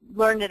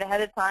learned it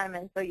ahead of time,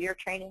 and so you're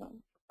training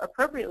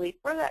appropriately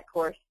for that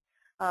course.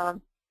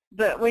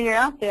 But when you're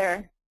out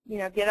there,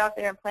 get out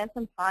there and plan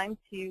some time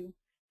to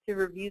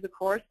review the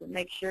course and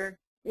make sure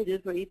it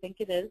is what you think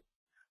it is,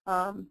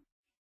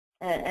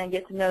 and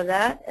get to know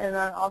that. And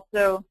then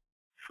also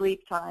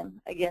sleep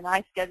time. Again,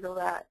 I schedule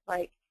that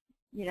like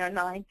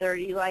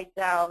 9:30 lights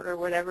out, or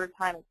whatever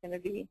time it's going to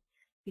be,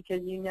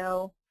 because you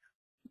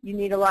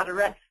need a lot of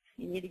rest.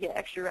 You need to get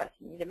extra rest.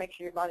 You need to make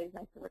sure your body's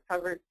nice and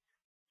recovered.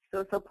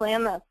 So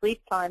plan that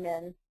sleep time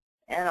in,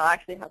 and it'll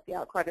actually help you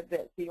out quite a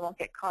bit, so you won't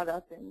get caught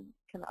up in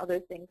kind of other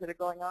things that are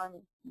going on.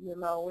 You'll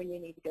know when you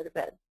need to go to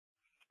bed.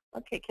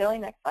 Okay, Kelly,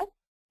 next slide.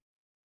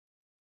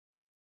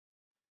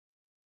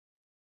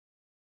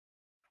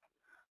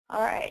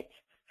 All right,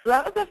 so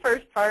that was the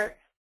first part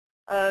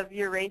of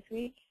your race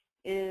week,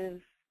 is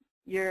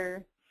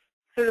your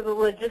sort of the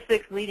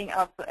logistics leading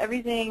up, so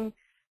everything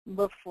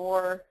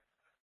before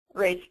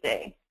race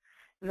day.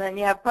 And then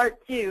you have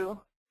part 2,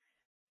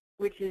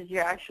 which is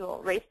your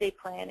actual race day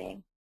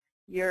planning,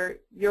 your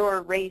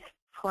race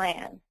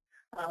plan.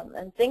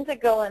 And things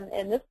that go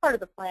in this part of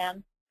the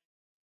plan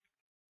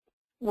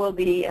will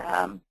be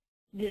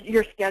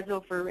your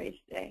schedule for race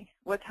day.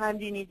 What time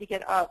do you need to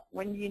get up?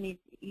 When do you need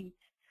to eat?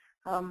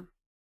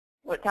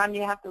 What time do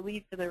you have to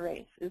leave for the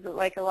race? Is it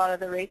like a lot of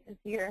the races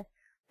here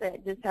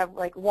that just have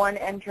like one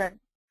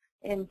entrance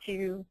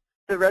into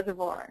the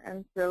reservoir?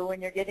 And so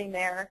when you're getting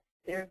there,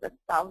 there's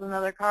 1,000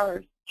 other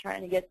cars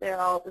trying to get there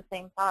all at the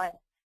same time.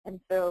 And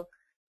so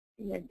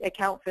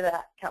account for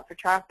that, account for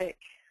traffic,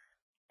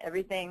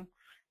 everything,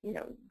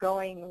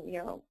 going,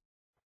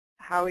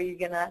 how are you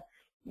going to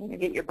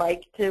get your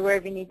bike to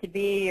wherever you need to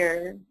be,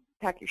 or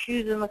pack your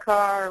shoes in the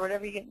car, or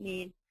whatever you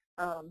need.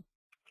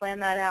 Plan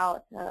that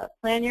out.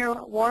 Plan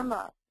your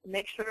warm-up.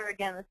 Make sure,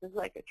 again, this is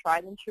like a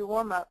tried and true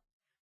warm-up.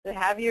 So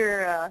have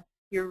your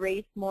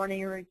race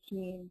morning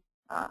routine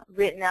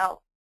written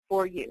out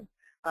for you.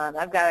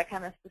 I've got a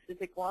kind of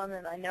specific one,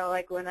 and I know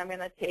like when I'm going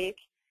to take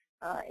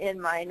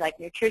in my like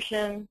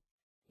nutrition,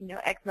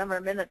 X number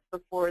of minutes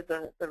before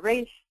the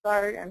race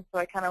start, and so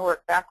I kind of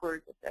work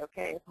backwards and say,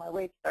 okay, if my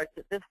weight starts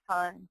at this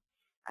time,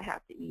 I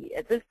have to eat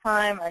at this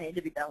time, I need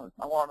to be done with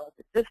my warm-up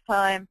at this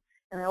time,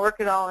 and I work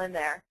it all in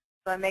there.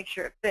 So I make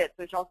sure it fits,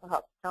 which also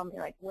helps tell me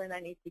like when I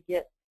need to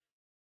get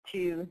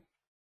to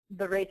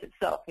the race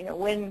itself.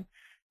 When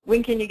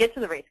can you get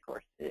to the race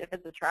course? If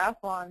it's a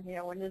triathlon,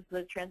 when is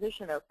the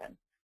transition open?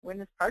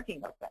 When is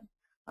parking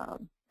open?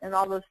 And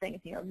all those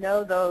things,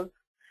 know those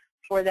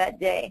for that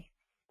day.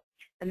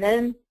 And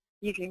then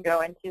you can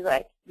go into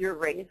like your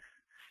race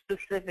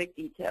specific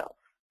details.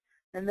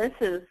 And this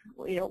is,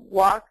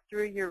 walk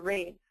through your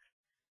race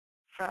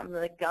from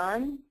the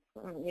gun,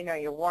 from,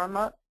 your warm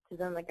up, to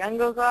then the gun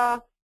goes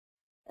off.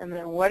 And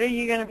then what are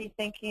you going to be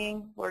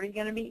thinking? What are you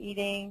going to be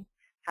eating?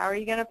 How are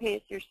you going to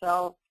pace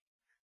yourself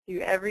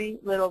through every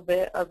little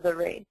bit of the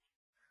race?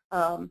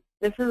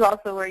 This is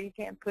also where you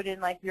can put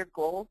in like your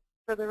goals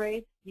for the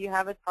race. Do you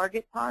have a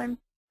target time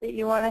that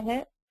you want to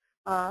hit,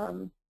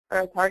 or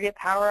a target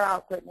power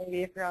output?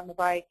 Maybe if you're on the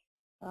bike,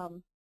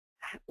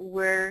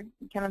 where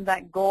kind of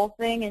that goal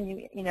thing,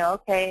 and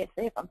okay,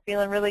 say if I'm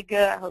feeling really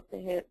good, I hope to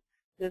hit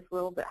this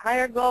little bit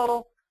higher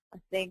goal. I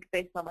think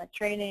based on my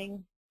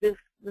training, this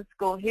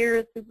goal here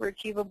is super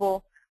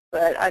achievable,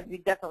 but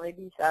I'd definitely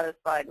be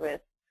satisfied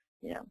with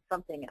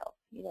something else.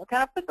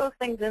 Kind of put those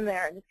things in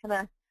there and just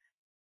kind of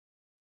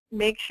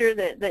make sure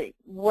that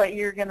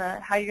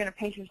how you're gonna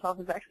pace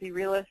yourself is actually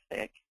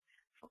realistic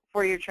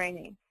for your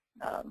training.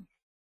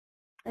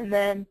 And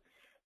then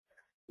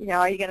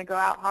are you going to go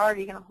out hard? Are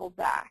you going to hold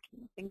back?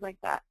 Things like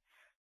that.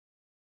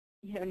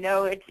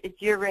 No,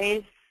 it's your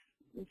race,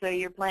 and so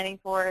you're planning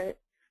for it.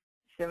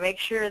 So make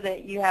sure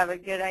that you have a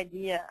good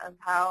idea of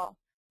how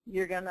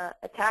you're going to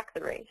attack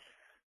the race.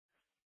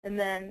 And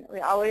then we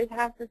always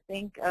have to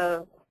think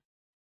of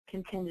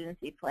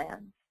contingency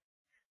plans.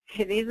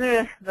 Okay, these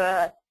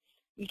are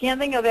you can't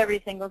think of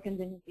every single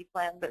contingency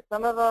plan, but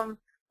some of them,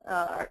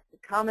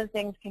 common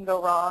things can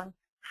go wrong.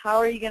 How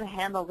are you going to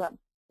handle them?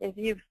 If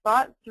you've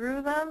thought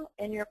through them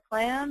in your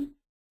plan,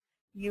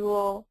 you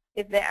will,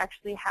 if they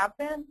actually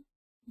happen,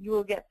 you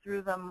will get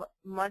through them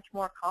much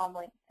more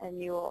calmly,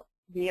 and you will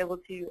be able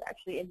to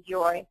actually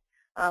enjoy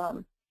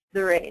the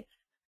race.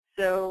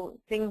 So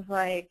things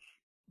like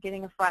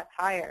getting a flat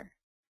tire.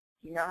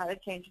 Do you know how to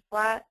change a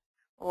flat?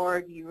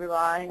 Or do you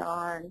rely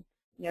on,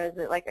 is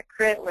it like a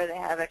crit where they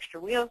have extra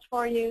wheels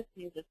for you, so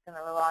you're just going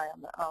to rely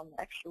on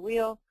the extra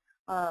wheel?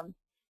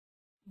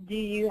 Do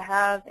you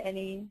have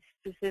any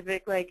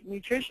specific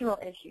nutritional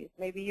issues?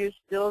 Maybe you're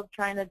still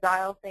trying to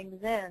dial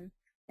things in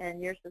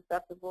and you're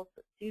susceptible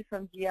to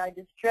some GI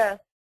distress.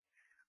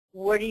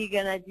 What are you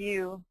going to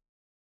do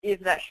if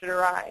that should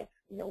arise?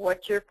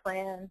 What's your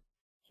plan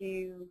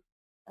to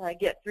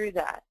get through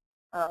that?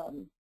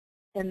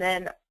 And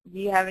then do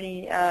you have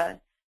any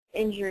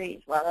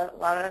injuries? A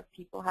lot of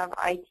people have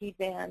IT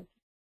band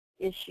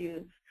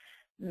issues.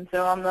 And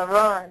so on the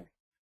run,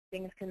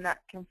 things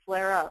can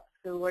flare up.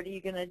 So what are you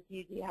going to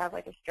do? Do you have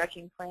a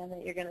stretching plan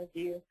that you're going to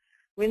do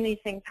when these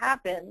things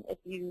happen? If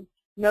you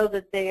know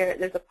that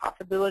there's a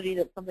possibility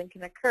that something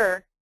can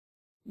occur,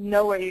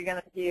 know what you're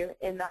going to do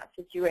in that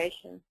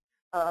situation.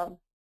 I'll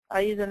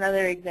use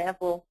another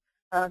example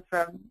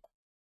from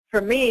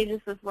me.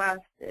 Just this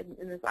last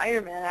in this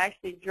Ironman, I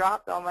actually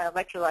dropped all my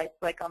electrolytes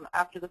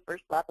after the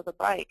first lap of the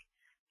bike.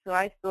 So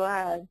I still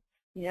had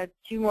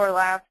 2 more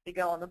laps to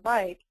go on the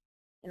bike,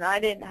 and I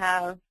didn't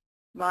have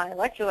my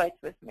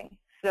electrolytes with me.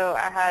 So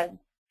I had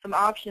some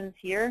options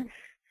here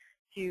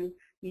to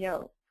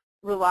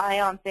rely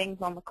on things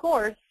on the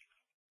course,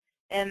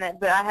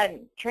 but I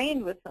hadn't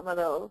trained with some of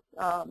those.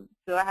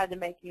 So I had to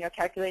make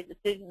calculated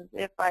decisions.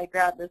 If I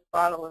grab this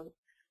bottle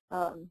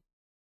of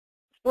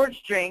sports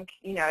drink,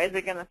 is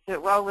it going to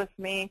fit well with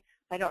me?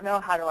 I don't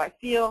know. How do I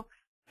feel?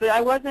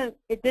 But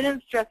it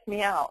didn't stress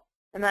me out.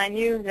 And I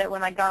knew that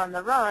when I got on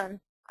the run,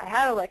 I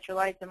had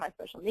electrolytes in my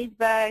special needs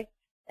bag,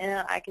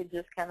 and I could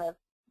just kind of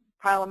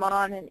pile them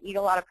on and eat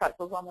a lot of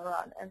pretzels on the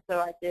run. And so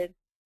I did,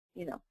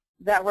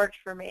 that worked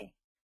for me.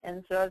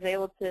 And so I was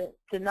able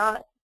to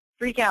not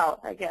freak out,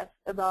 I guess,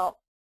 about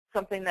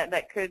something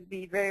that could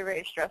be very,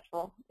 very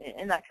stressful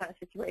in that kind of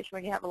situation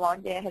when you have a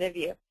long day ahead of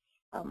you.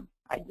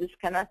 I just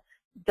kind of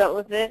dealt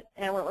with it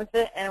and went with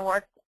it, and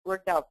it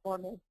worked out for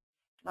me.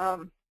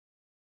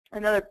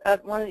 Another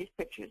one of these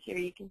pictures here,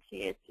 you can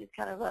see it's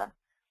kind of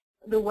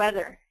the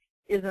weather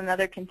is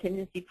another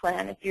contingency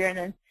plan. If you're in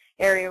an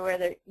area where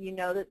that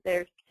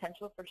there's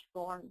potential for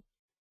storms,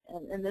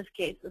 and in this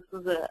case, this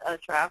was a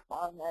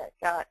triathlon that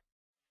got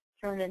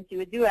turned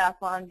into a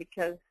duathlon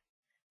because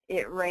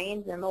it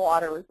rained and the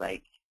water was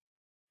the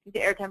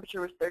air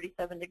temperature was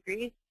 37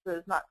 degrees, so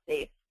it's not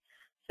safe.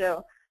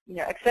 So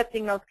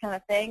accepting those kind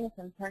of things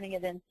and turning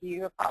it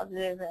into a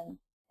positive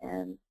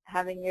and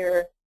having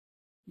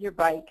your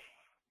bike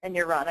and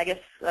your run. I guess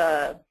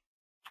the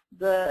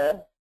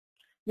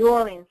New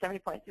Orleans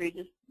 70.3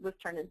 just was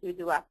turned into a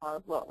duathlon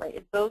as well, right?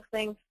 If those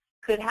things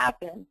could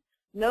happen,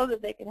 know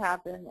that they could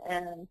happen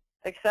and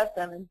accept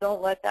them, and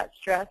don't let that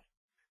stress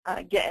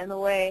get in the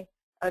way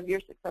of your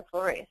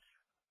successful race.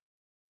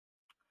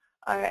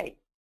 All right,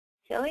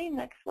 Kelly,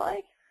 next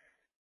slide.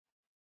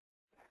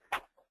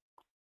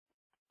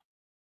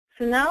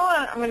 So now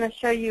I'm going to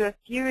show you a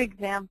few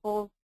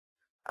examples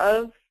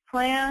of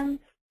plans.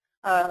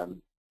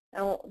 And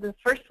the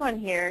first one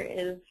here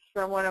is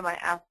from one of my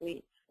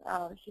athletes.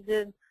 She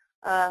did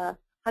a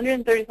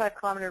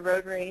 135-kilometer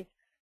road race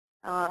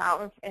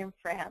out in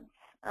France.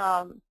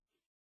 And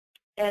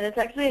it's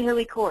actually a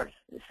hilly course.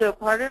 So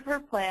part of her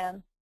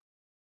plan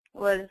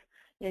was,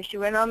 she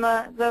went on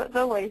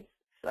the race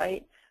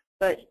site,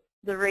 but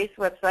the race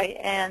website,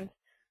 and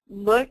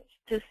looked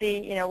to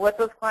see, what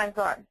those climbs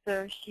are.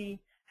 So she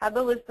had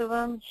the list of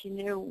them. She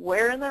knew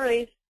where in the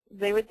race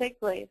they would take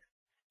place.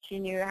 She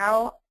knew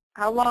how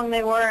long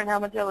they were and how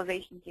much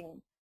elevation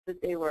change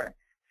that they were.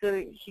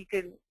 So she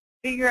could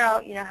figure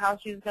out, how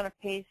she was going to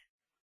pace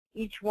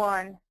each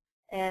one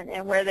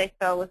and where they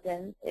fell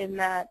within in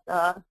that,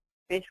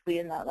 basically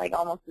in that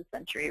almost a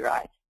century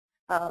ride.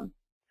 So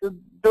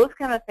those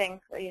kind of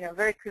things are,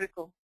 very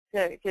critical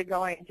to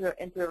going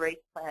into a race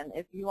plan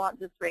if you want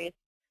this race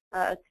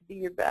to be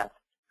your best.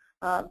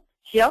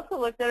 She also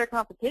looked at her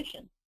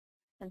competition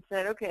and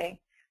said, okay,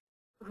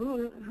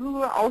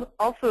 who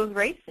also is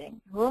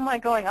racing? Who am I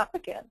going up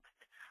against?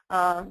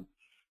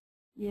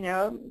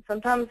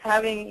 Sometimes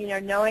having,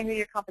 knowing who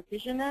your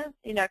competition is,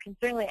 can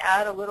certainly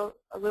add a little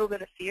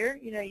bit of fear.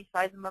 You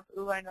size them up.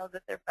 Ooh, I know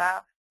that they're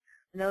fast.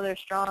 I know they're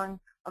strong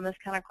on this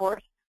kind of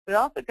course. But it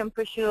also can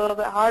push you a little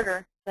bit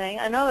harder, saying,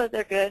 I know that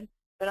they're good,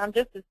 but I'm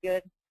just as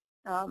good.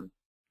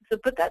 So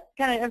put that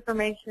kind of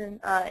information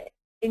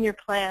in your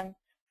plan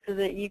so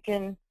that you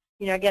can,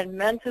 again,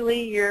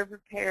 mentally you're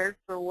prepared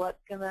for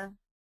what's going to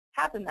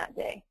happen that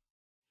day.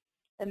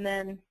 And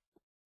then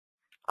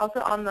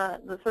also on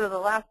the sort of the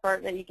last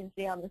part that you can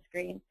see on the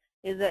screen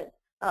is that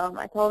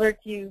I told her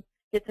to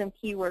get some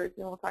keywords,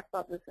 and we'll talk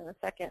about this in a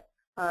second.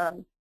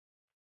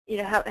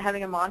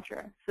 Having a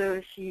mantra.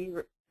 So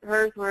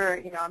hers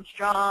were, I'm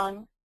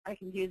strong, I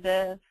can do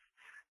this,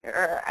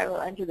 or I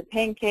will enter the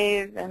pain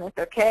cave, and it's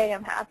okay,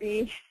 I'm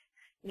happy.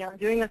 I'm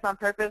doing this on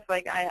purpose.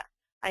 Like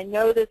I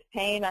know this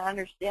pain, I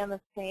understand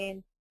this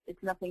pain.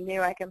 It's nothing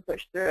new. I can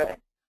push through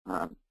it.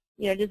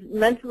 Just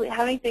mentally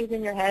having things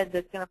in your head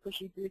that's going to push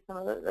you through some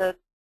of the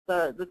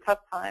tough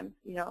times.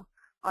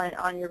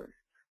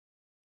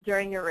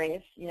 During your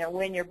race,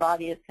 when your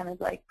body is kind of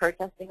like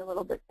protesting a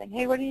little bit, saying,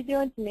 hey, what are you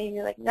doing to me? And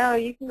you're like, no,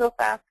 you can go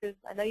fast because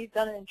I know you've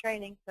done it in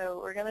training, so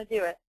we're going to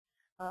do it.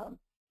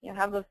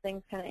 Have those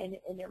things kind of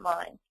in your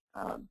mind.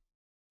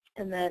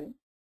 And then,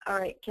 all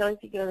right, Kelly,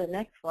 if you go to the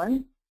next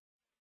one,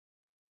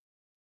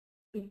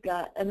 we've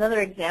got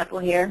another example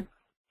here.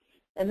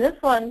 And this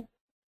one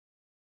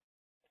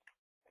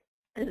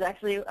is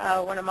actually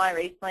one of my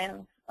race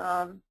plans.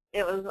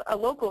 It was a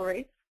local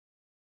race,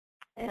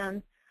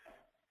 and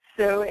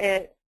so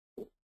it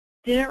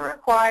didn't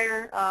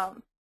require,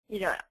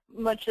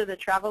 much of the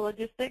travel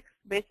logistics.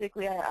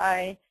 Basically,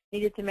 I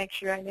needed to make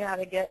sure I knew how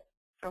to get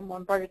from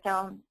one part of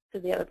town to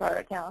the other part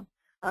of town.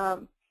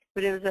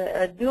 But it was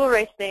a dual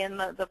race day, and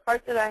the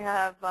part that I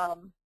have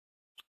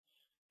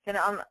kind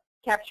of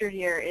captured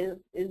here is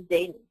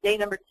day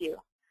number 2.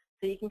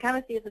 So you can kind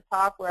of see at the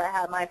top where I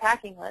have my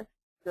packing list.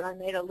 So I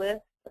made a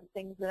list of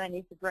things that I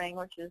need to bring,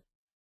 which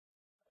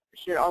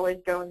should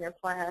always go in your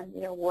plan.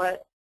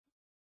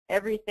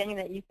 Everything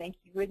that you think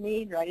you would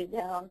need, write it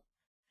down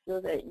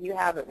so that you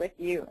have it with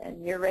you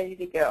and you're ready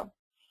to go.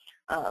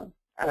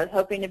 I was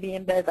hoping to be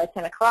in bed by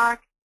 10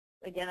 o'clock.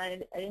 Again,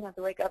 I didn't have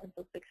to wake up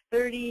until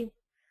 6:30.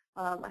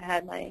 I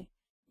had my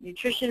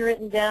nutrition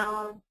written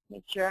down,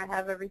 make sure I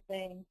have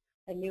everything.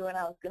 I knew when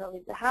I was going to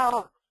leave the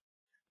house,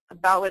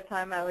 about what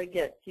time I would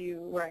get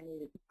to where I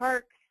needed to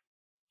park,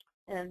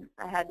 and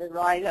I had to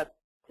ride up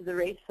to the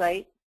race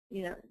site,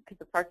 because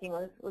the parking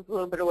was a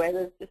little bit away.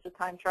 There was just a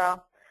time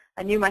trial.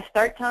 I knew my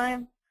start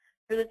time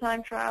for the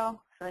time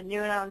trial, so I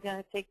knew when I was going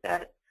to take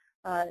that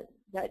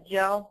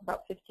gel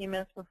about 15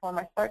 minutes before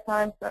my start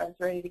time, so I was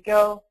ready to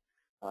go.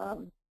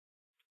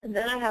 And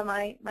then I have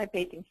my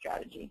pacing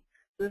strategy.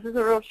 So this is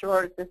a real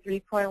short. It's a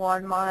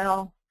 3.1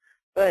 mile,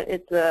 but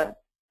it's a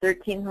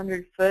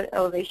 1,300-foot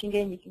elevation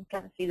gain. You can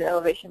kind of see the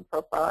elevation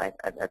profile.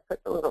 I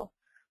put the little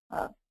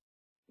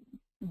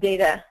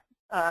data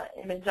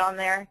image on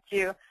there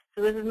too.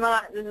 So this is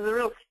a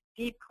real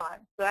steep climb.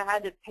 So I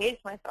had to pace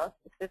myself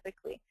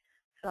specifically.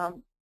 So I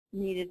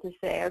needed to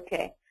say,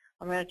 okay,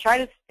 I'm going to try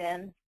to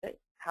spin, but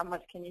how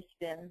much can you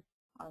spin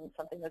on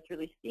something that's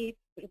really steep?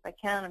 But if I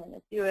can, I'm going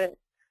to do it.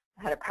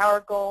 I had a power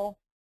goal,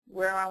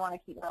 where I want to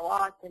keep my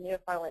watts. I knew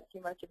if I went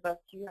too much above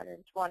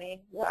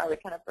 220, I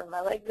would kind of burn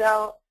my legs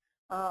out.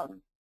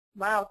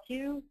 Mile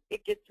 2,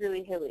 it gets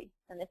really hilly,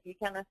 and if you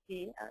kind of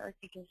see, I don't know if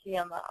you can see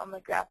on the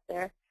graph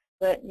there,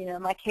 but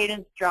my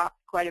cadence drops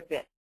quite a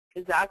bit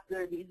because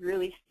there are these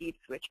really steep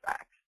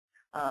switchbacks.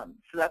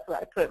 So that's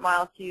what I put.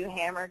 Mile 2,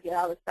 hammer, get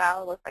out of the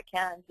saddle if I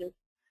can, just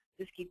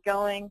keep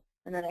going,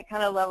 and then it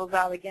kind of levels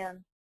out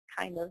again.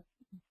 Kind of,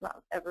 it's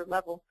not ever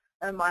level.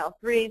 And mile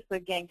 3, so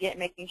again,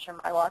 making sure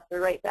my watts are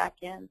right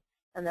back in,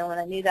 and then when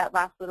I need that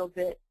last little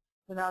bit,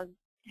 when I was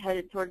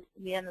headed towards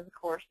the end of the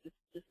course,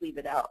 just leave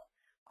it out.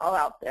 All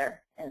out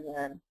there, and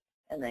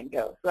then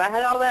go. So I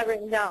had all that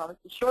written down.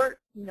 It's a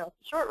short, it's a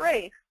short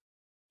race,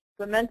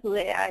 but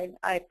mentally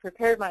I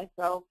prepared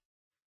myself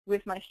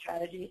with my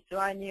strategy, so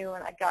I knew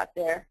when I got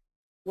there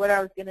what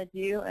I was going to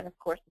do, and of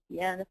course at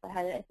the end, if I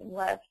had anything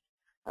left,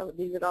 I would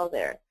leave it all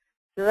there.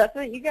 So that's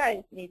what you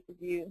guys need to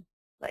do.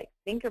 Like,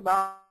 think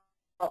about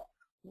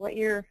what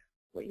your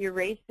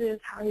race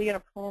is, how are you going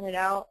to plan it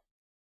out,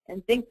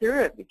 and think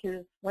through it,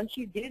 because once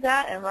you do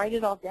that and write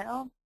it all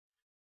down,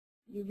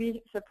 you'd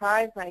be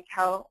surprised like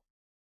how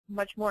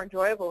much more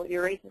enjoyable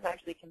your races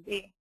actually can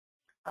be.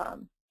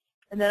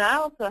 And then I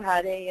also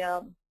had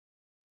a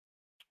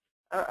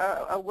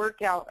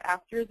workout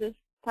after this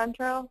time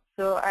trial,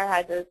 so I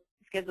had to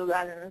schedule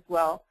that in as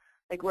well,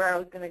 like where I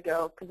was going to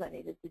go, because I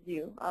needed to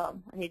do, I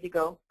need to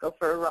go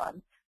for a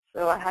run.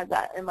 So I had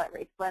that in my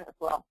race plan as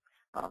well.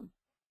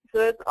 So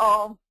it's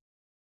all,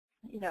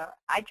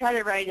 I try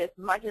to write as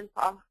much as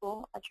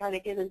possible. I try to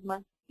get as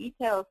much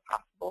detail as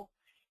possible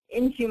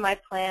into my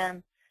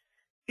plan,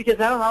 because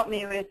that'll help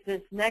me with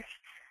this next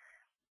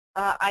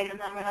item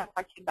that I'm going to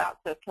talk to you about.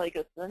 So if Kelly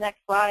goes to the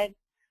next slide,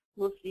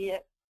 we'll see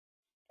it.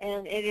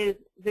 And it is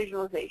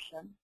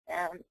visualization.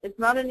 And it's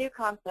not a new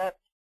concept.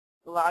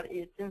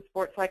 It's in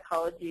sports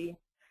psychology,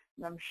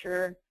 and I'm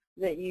sure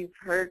that you've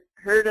heard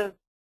of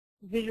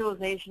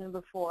visualization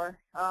before.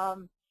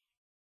 But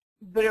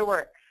it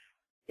works.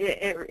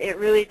 It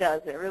really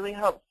does. It really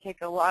helps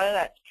take a lot of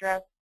that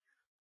stress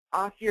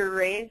off your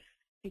race,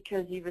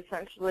 because you've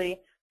essentially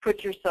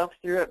put yourself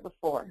through it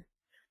before.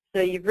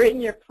 So you've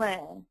written your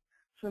plan.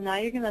 So now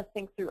you're going to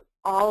think through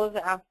all of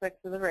the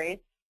aspects of the race.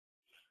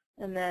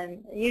 And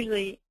then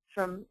usually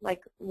from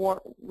like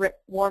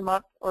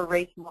warm-up or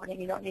race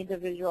morning, you don't need to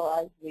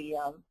visualize the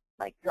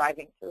like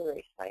driving to the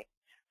race site.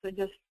 So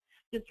just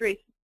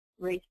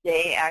race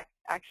day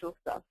actual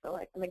stuff. So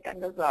like when the gun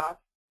goes off,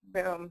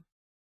 boom,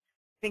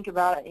 think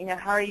about it. You know,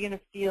 how are you going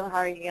to feel? How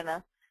are you going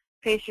to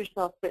pace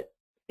yourself? But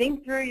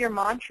think through your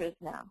mantras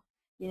now.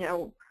 You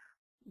know,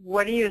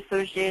 what are you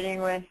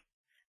associating with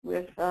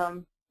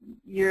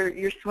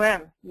your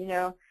swim? You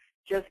know,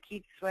 just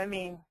keep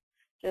swimming,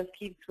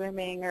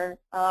 or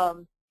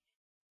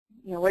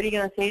you know, what are you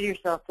going to say to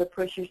yourself to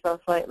push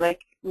yourself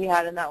like we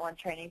had in that one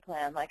training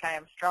plan, like I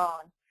am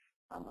strong.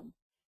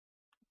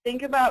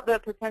 Think about those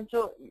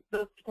potential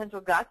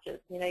gotchas,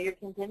 you know, your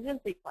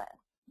contingency plan.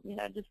 You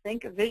know, just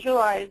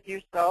visualize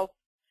yourself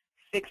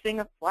fixing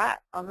a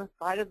flat on the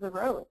side of the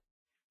road.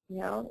 You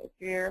know, if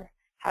you're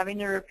having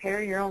to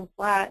repair your own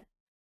flat,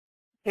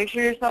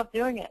 picture yourself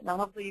doing it. Now,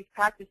 hopefully you've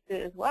practiced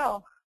it as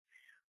well,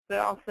 but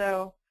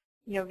also,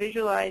 you know,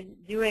 visualize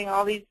doing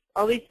all these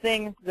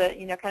things that,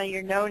 you know, kind of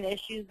your known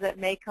issues that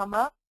may come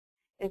up.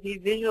 If you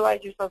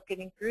visualize yourself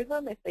getting through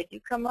them, if they do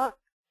come up,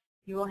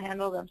 you will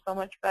handle them so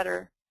much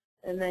better,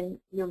 and then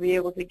you'll be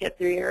able to get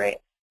through your race.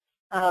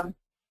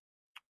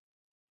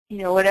 You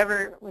know,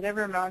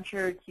 whatever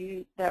mantra or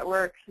two that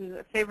works.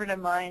 A favorite of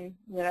mine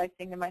that I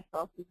sing to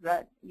myself is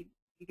that you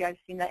guys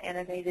seen that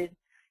animated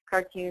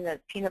cartoon,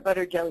 that's peanut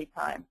butter jelly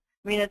time.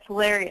 I mean, it's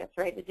hilarious,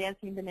 right? The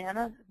dancing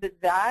banana, but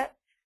that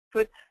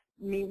puts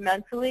me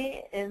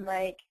mentally in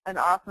like an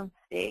awesome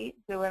state.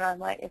 So when I'm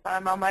like, if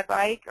I'm on my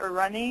bike or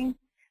running,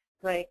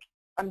 like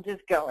I'm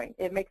just going.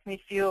 It makes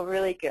me feel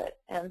really good.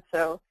 And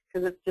so,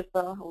 because it's just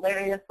a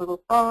hilarious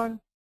little phone,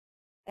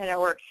 and it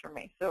works for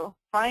me. So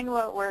find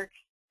what works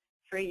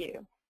for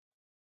you.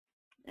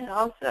 And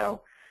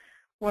also,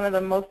 one of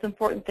the most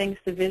important things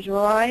to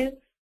visualize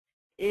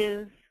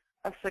is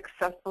a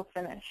successful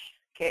finish.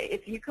 Okay,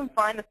 if you can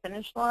find the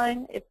finish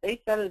line, if they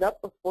set it up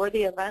before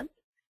the event,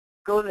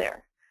 go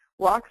there.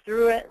 Walk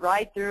through it,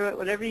 ride through it,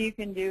 whatever you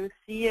can do,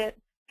 see it.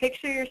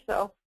 Picture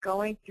yourself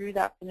going through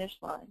that finish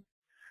line.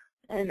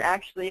 And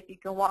actually, if you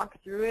can walk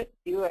through it,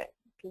 do it,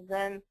 because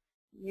then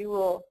you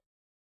will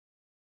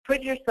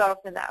put yourself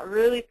in that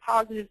really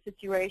positive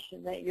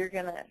situation that you're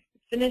going to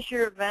finish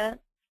your event.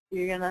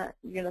 You're gonna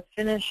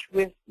finish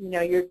with, you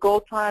know, your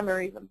goal time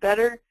or even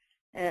better,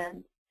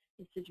 and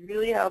it's just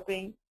really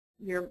helping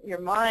your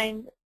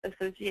mind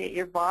associate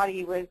your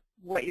body with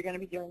what you're going to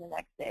be doing the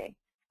next day.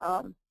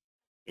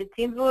 It might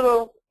seem a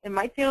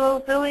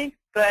little silly,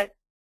 but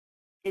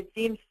it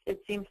seems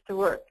to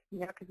work. You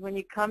know, because when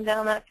you come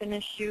down that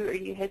finish chute or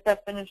you hit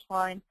that finish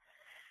line,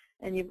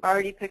 and you've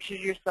already pictured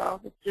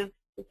yourself, it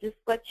just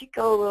lets you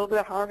go a little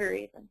bit harder,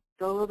 even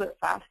go a little bit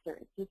faster.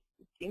 It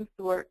seems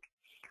to work.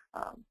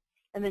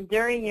 And then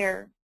during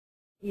your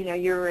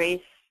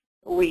race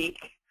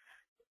week,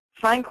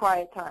 find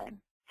quiet time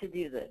to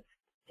do this,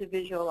 to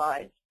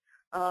visualize.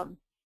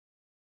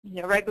 You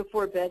know, right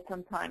before bed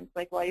sometimes,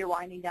 like while you're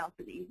winding down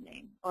for the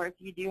evening, or if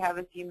you do have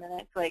a few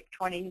minutes, like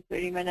 20,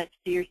 30 minutes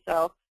to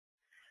yourself,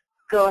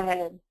 go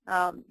ahead,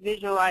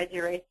 visualize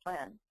your race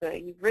plan. So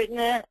you've written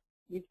it,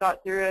 you've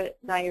thought through it,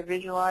 now you're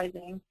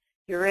visualizing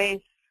your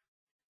race,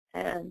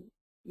 and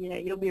you know,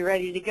 you'll be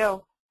ready to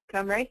go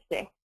come race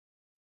day.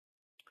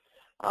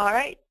 All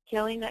right,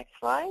 Kelly, next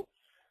slide.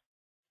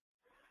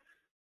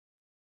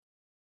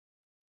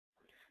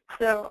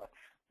 So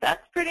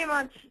that's pretty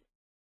much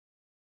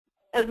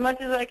as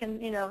I can,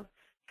 you know,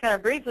 kind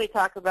of briefly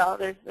talk about.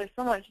 There's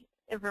so much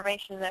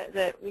information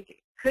that we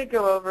could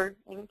go over,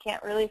 and we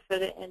can't really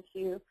fit it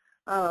into,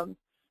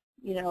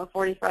 you know, a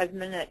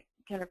 45-minute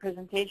kind of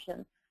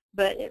presentation.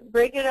 But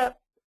break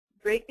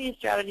these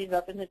strategies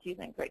up into two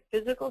things, right?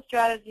 Physical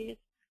strategies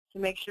to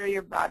make sure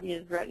your body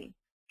is ready.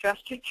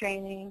 Trust your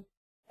training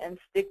and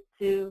stick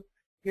to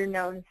your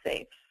known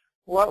safes.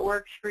 What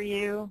works for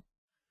you,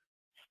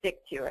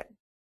 stick to it.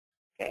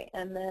 Okay,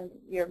 and then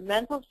your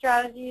mental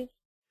strategies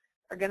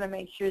are going to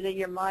make sure that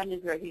your mind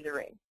is ready to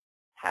race.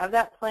 Have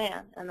that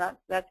plan, and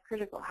that's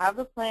critical. Have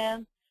the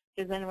plan,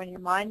 because then when your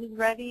mind is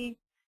ready,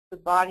 the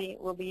body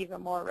will be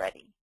even more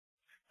ready.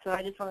 So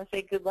I just want to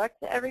say good luck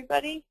to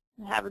everybody,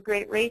 and have a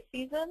great race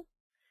season.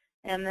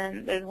 And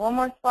then there's one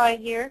more slide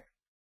here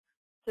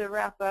to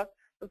wrap up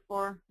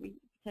before we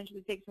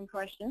potentially take some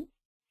questions.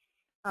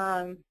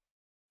 I've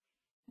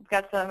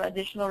got some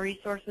additional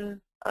resources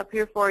up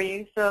here for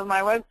you. So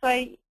my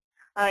website,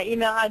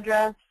 email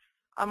address,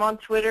 I'm on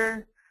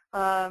Twitter.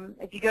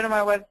 If you go to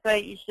my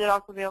website, you should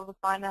also be able to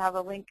I have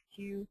a link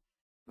to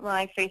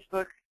my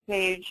Facebook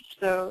page.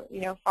 So,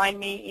 you know, find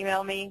me,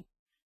 email me,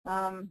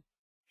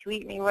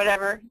 tweet me,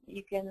 whatever.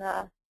 You can,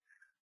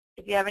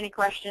 if you have any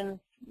questions,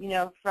 you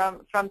know,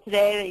 from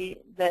today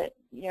that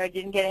you know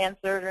didn't get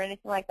answered or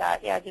anything like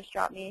that, yeah, just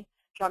drop me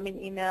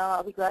an email.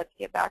 I'll be glad to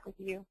get back with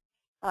you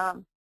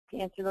to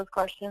answer those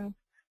questions.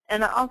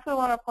 And I also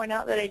want to point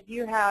out that I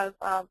do have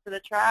for the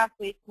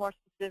triathletes, more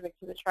specific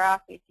to the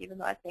triathletes, even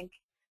though I think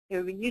it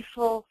would be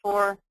useful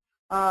for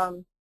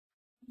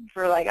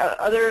for like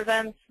other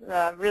events,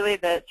 really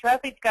the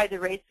Triathlete's Guide to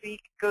Race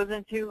Week goes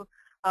into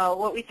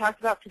what we talked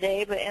about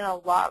today, but in a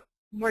lot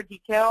more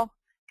detail,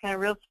 kind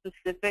of real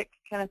specific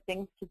kind of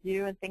things to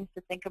do and things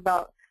to think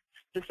about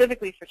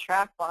specifically for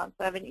triathlon. So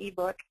I have an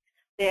ebook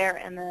there,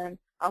 and then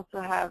also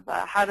have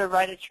how to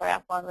write a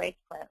triathlon race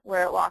plan,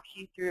 where it walks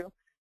you through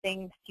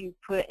things to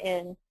put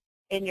in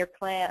your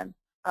plan.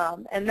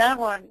 And that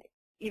one,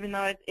 even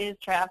though it is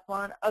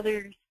triathlon,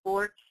 other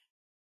sports,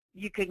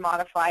 you could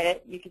modify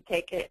it, you could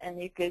take it,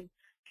 and you could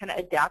kind of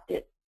adapt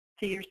it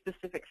to your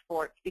specific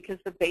sports, because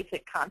the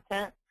basic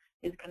content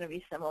is going to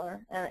be similar,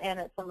 and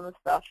it's some of the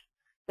stuff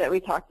that we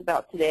talked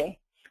about today.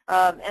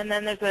 And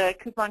then there's a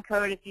coupon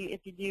code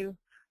if you do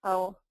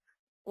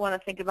want to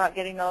think about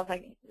getting those.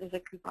 There's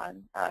a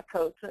coupon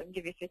code, so it can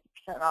give you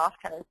 50% off,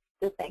 kind of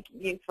just thanking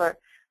you for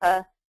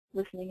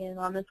listening in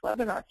on this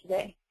webinar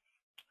today.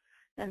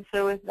 And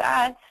so with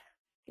that,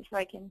 if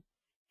I can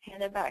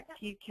hand it back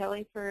to you,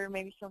 Kelly, for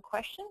maybe some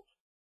questions.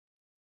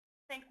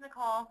 Thanks,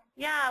 Nicole.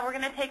 Yeah, we're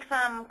going to take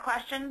some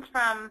questions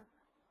from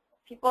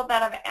people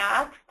that have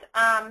asked.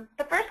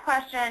 The first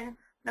question,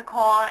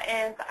 Nicole,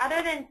 is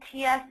other than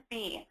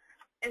TSB,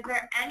 is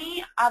there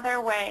any other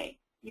way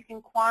you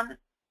can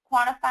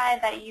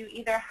quantify that you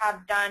either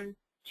have done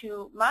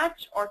too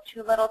much or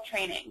too little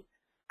training?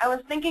 I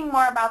was thinking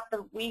more about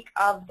the week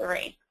of the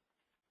race.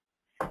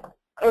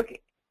 Okay.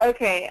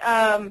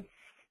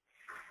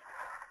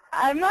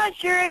 I'm not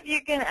sure if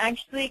you can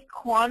actually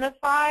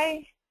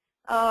quantify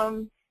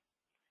how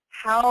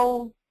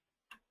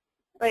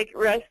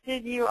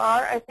rested you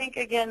are. I think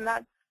again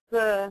that's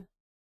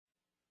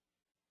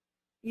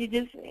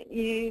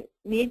you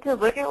need to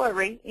look at what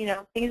race,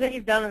 things that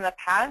you've done in the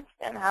past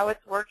and how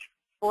it's worked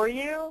for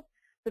you,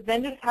 but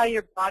then just how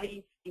your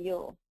body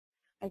feels.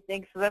 I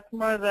think so. That's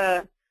more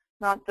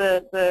not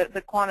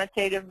the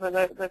quantitative,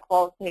 but the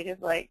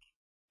qualitative. Like,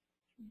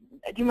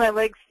 do my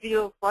legs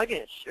feel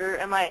sluggish, or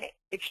am I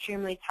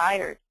extremely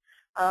tired?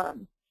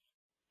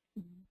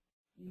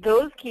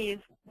 Those keys,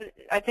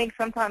 I think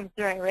sometimes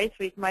during race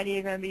week might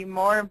even be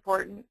more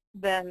important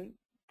than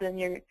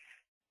your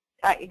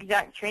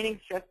exact training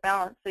stress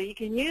balance. So you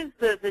can use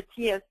the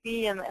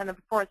TSB and the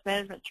performance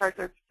management charts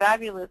are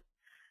fabulous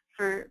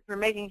for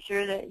making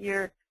sure that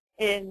you're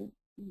in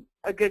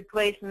a good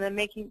place, and then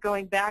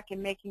going back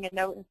and making a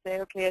note and say,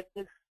 okay, at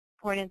this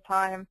point in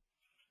time,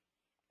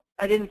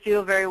 I didn't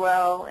feel very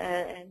well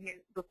and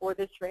before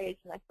this race,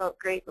 and I felt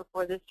great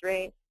before this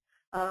race.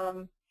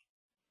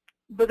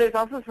 But there's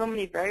also so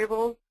many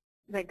variables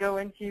that go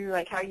into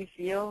like how you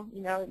feel.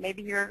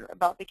 Maybe you're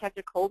about to catch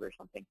a cold or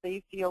something, so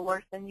you feel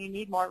worse and you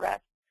need more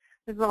rest.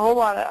 There's a whole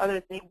lot of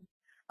other things.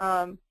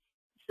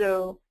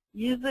 So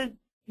use the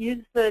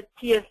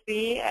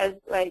TSB as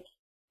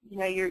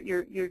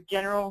your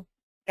general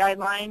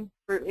guideline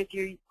for if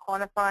you're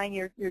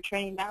quantifying your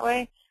training that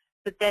way.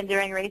 But then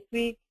during race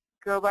week,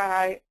 go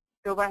by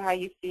how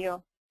you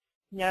feel.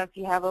 If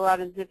you have a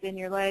lot of zip in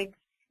your legs,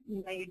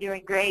 you're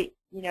doing great.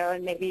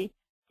 And maybe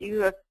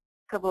do a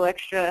couple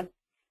extra,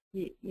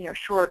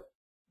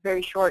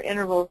 very short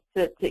intervals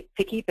to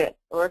keep it.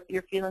 Or if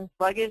you're feeling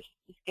sluggish,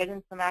 just get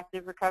in some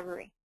active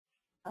recovery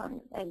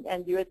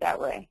and do it that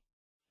way.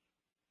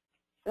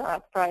 So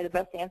that's probably the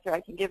best answer I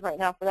can give right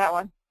now for that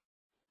one.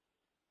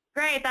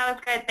 Great, that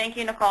was good. Thank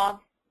you, Nicole.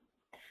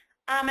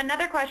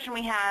 Another question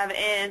we have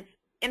is,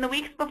 in the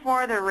weeks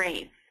before the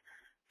race,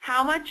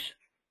 how much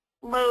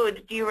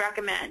load do you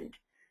recommend?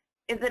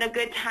 Is it a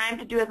good time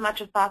to do as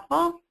much as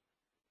possible?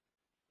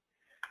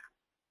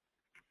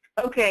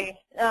 Okay,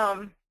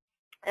 and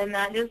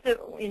that is,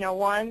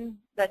 one,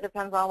 that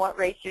depends on what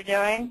race you're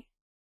doing,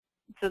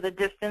 so the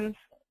distance,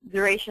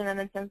 duration, and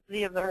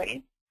intensity of the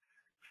race.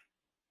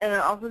 And it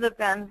also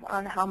depends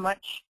on how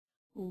much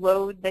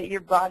load that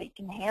your body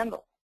can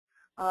handle.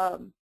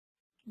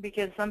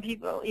 Because some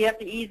people, you have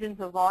to ease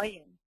into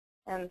volume.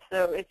 And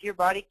so if your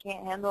body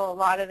can't handle a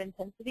lot of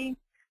intensity,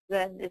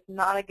 then it's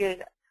not a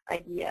good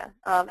idea.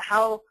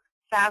 How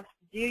fast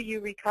do you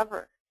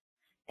recover?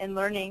 And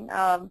learning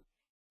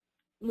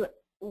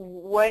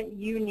what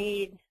you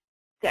need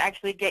to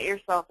actually get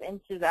yourself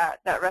into that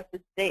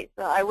rested state.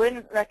 So I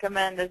wouldn't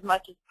recommend as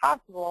much as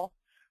possible,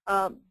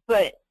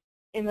 but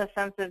in the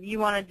sense of you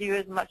want to do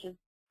as much as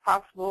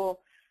possible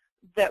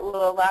that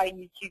will allow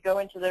you to go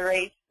into the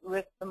race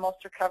with the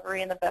most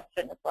recovery and the best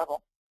fitness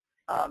level.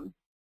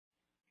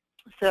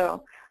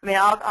 So,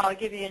 I'll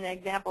give you an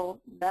example.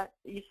 That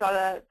you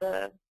saw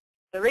the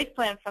race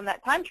plan from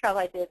that time trial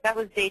I did. That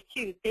was day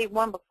 2. Day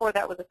 1 before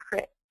that was a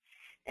crit.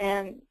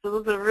 And so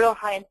those were real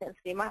high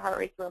intensity. My heart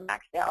rates were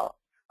maxed out.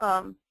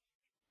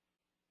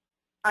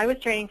 I was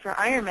training for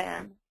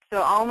Ironman,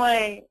 so all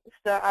my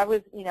stuff, I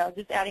was,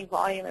 just adding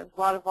volume. It was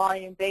a lot of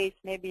volume based,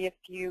 maybe a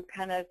few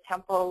kind of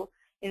tempo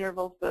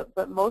intervals,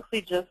 but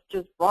mostly just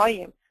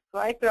volume. So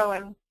I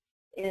throw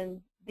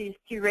in these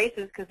 2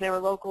 races because they were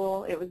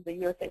local. It was the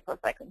USA Pro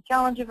Cycling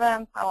Challenge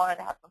event. I wanted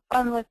to have some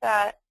fun with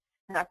that,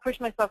 and I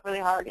pushed myself really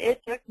hard.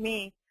 It took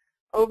me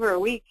over a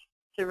week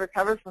to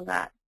recover from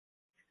that.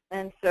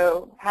 And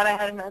so had I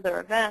had another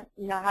event,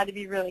 I had to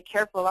be really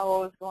careful about what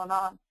was going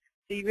on.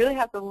 So you really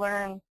have to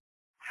learn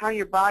how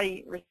your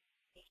body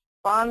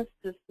responds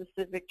to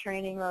specific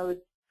training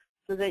modes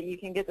so that you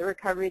can get the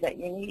recovery that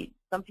you need.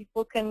 Some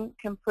people can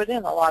put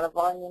in a lot of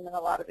volume and a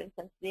lot of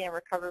intensity and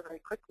recover very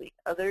quickly.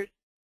 Others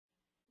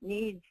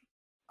need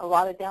a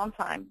lot of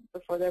downtime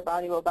before their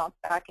body will bounce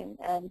back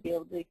and be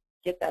able to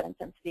get that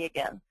intensity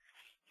again.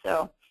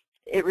 So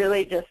it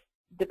really just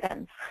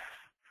depends.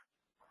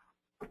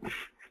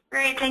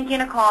 Great, thank you,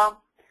 Nicole.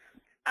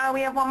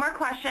 We have one more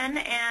question,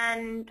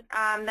 and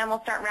then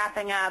we'll start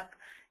wrapping up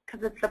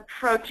because it's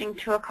approaching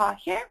 2 o'clock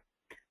here.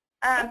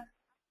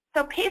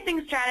 So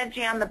pacing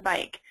strategy on the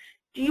bike.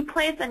 Do you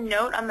place a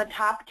note on the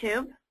top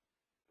tube?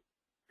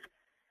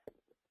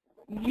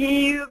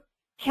 You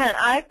can.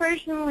 I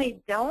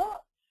personally don't,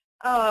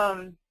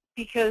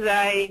 because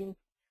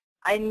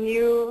I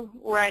knew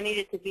where I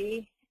needed to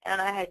be,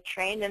 and I had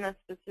trained in a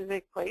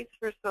specific place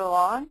for so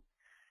long.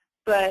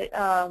 But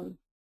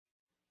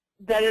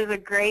that is a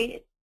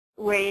great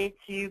way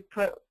to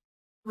put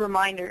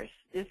reminders,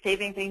 is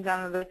taping things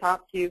onto the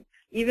top tube.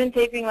 Even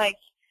taping like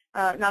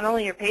not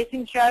only your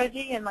pacing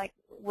strategy and like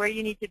where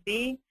you need to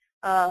be,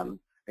 or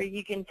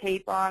you can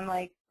tape on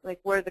like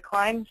where the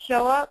climbs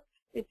show up.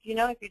 If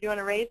you're doing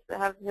a race that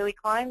has hilly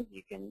climbs,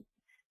 you can.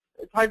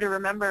 It's hard to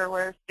remember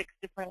where 6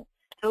 different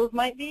hills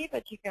might be,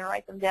 but you can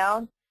write them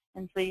down,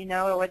 and so you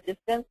know at what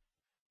distance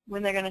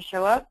when they're going to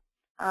show up.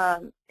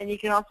 And you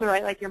can also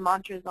write like your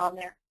mantras on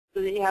there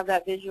so that you have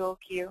that visual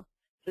cue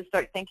to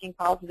start thinking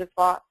positive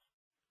thoughts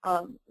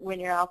when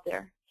you're out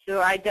there.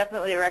 So I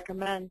definitely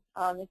recommend,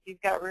 if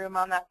you've got room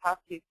on that top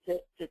tube, to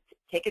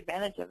take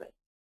advantage of it.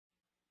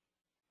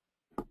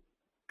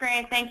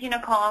 Great, thank you,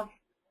 Nicole.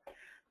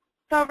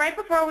 So right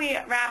before we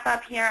wrap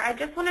up here, I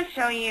just want to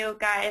show you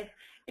guys,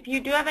 if you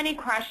do have any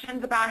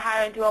questions about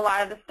how to do a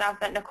lot of the stuff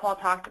that Nicole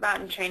talked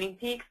about in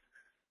TrainingPeaks,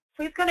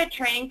 please go to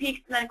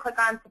TrainingPeaks and then click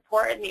on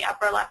support in the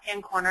upper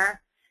left-hand corner.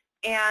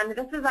 And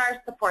this is our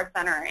support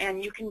center,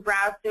 and you can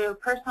browse through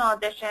personal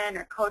edition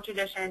or coach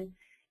edition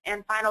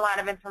and find a lot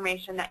of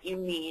information that you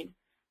need.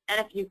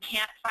 And if you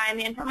can't find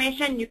the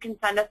information, you can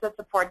send us a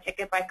support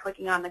ticket by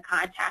clicking on the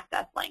Contact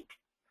Us link.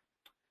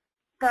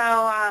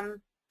 So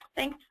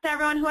thanks to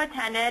everyone who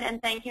attended, and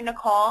thank you,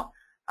 Nicole,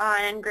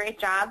 and great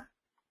job.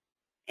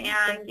 And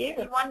thank you.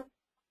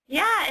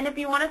 If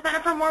you want to sign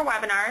up for more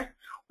webinars,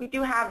 we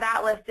do have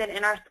that listed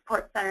in our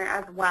support center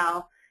as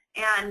well,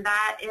 and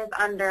that is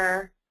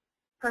under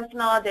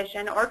Personal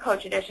Edition or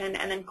Coach Edition,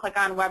 and then click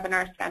on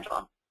Webinar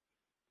Schedule.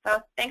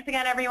 So thanks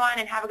again, everyone,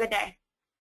 and have a good day.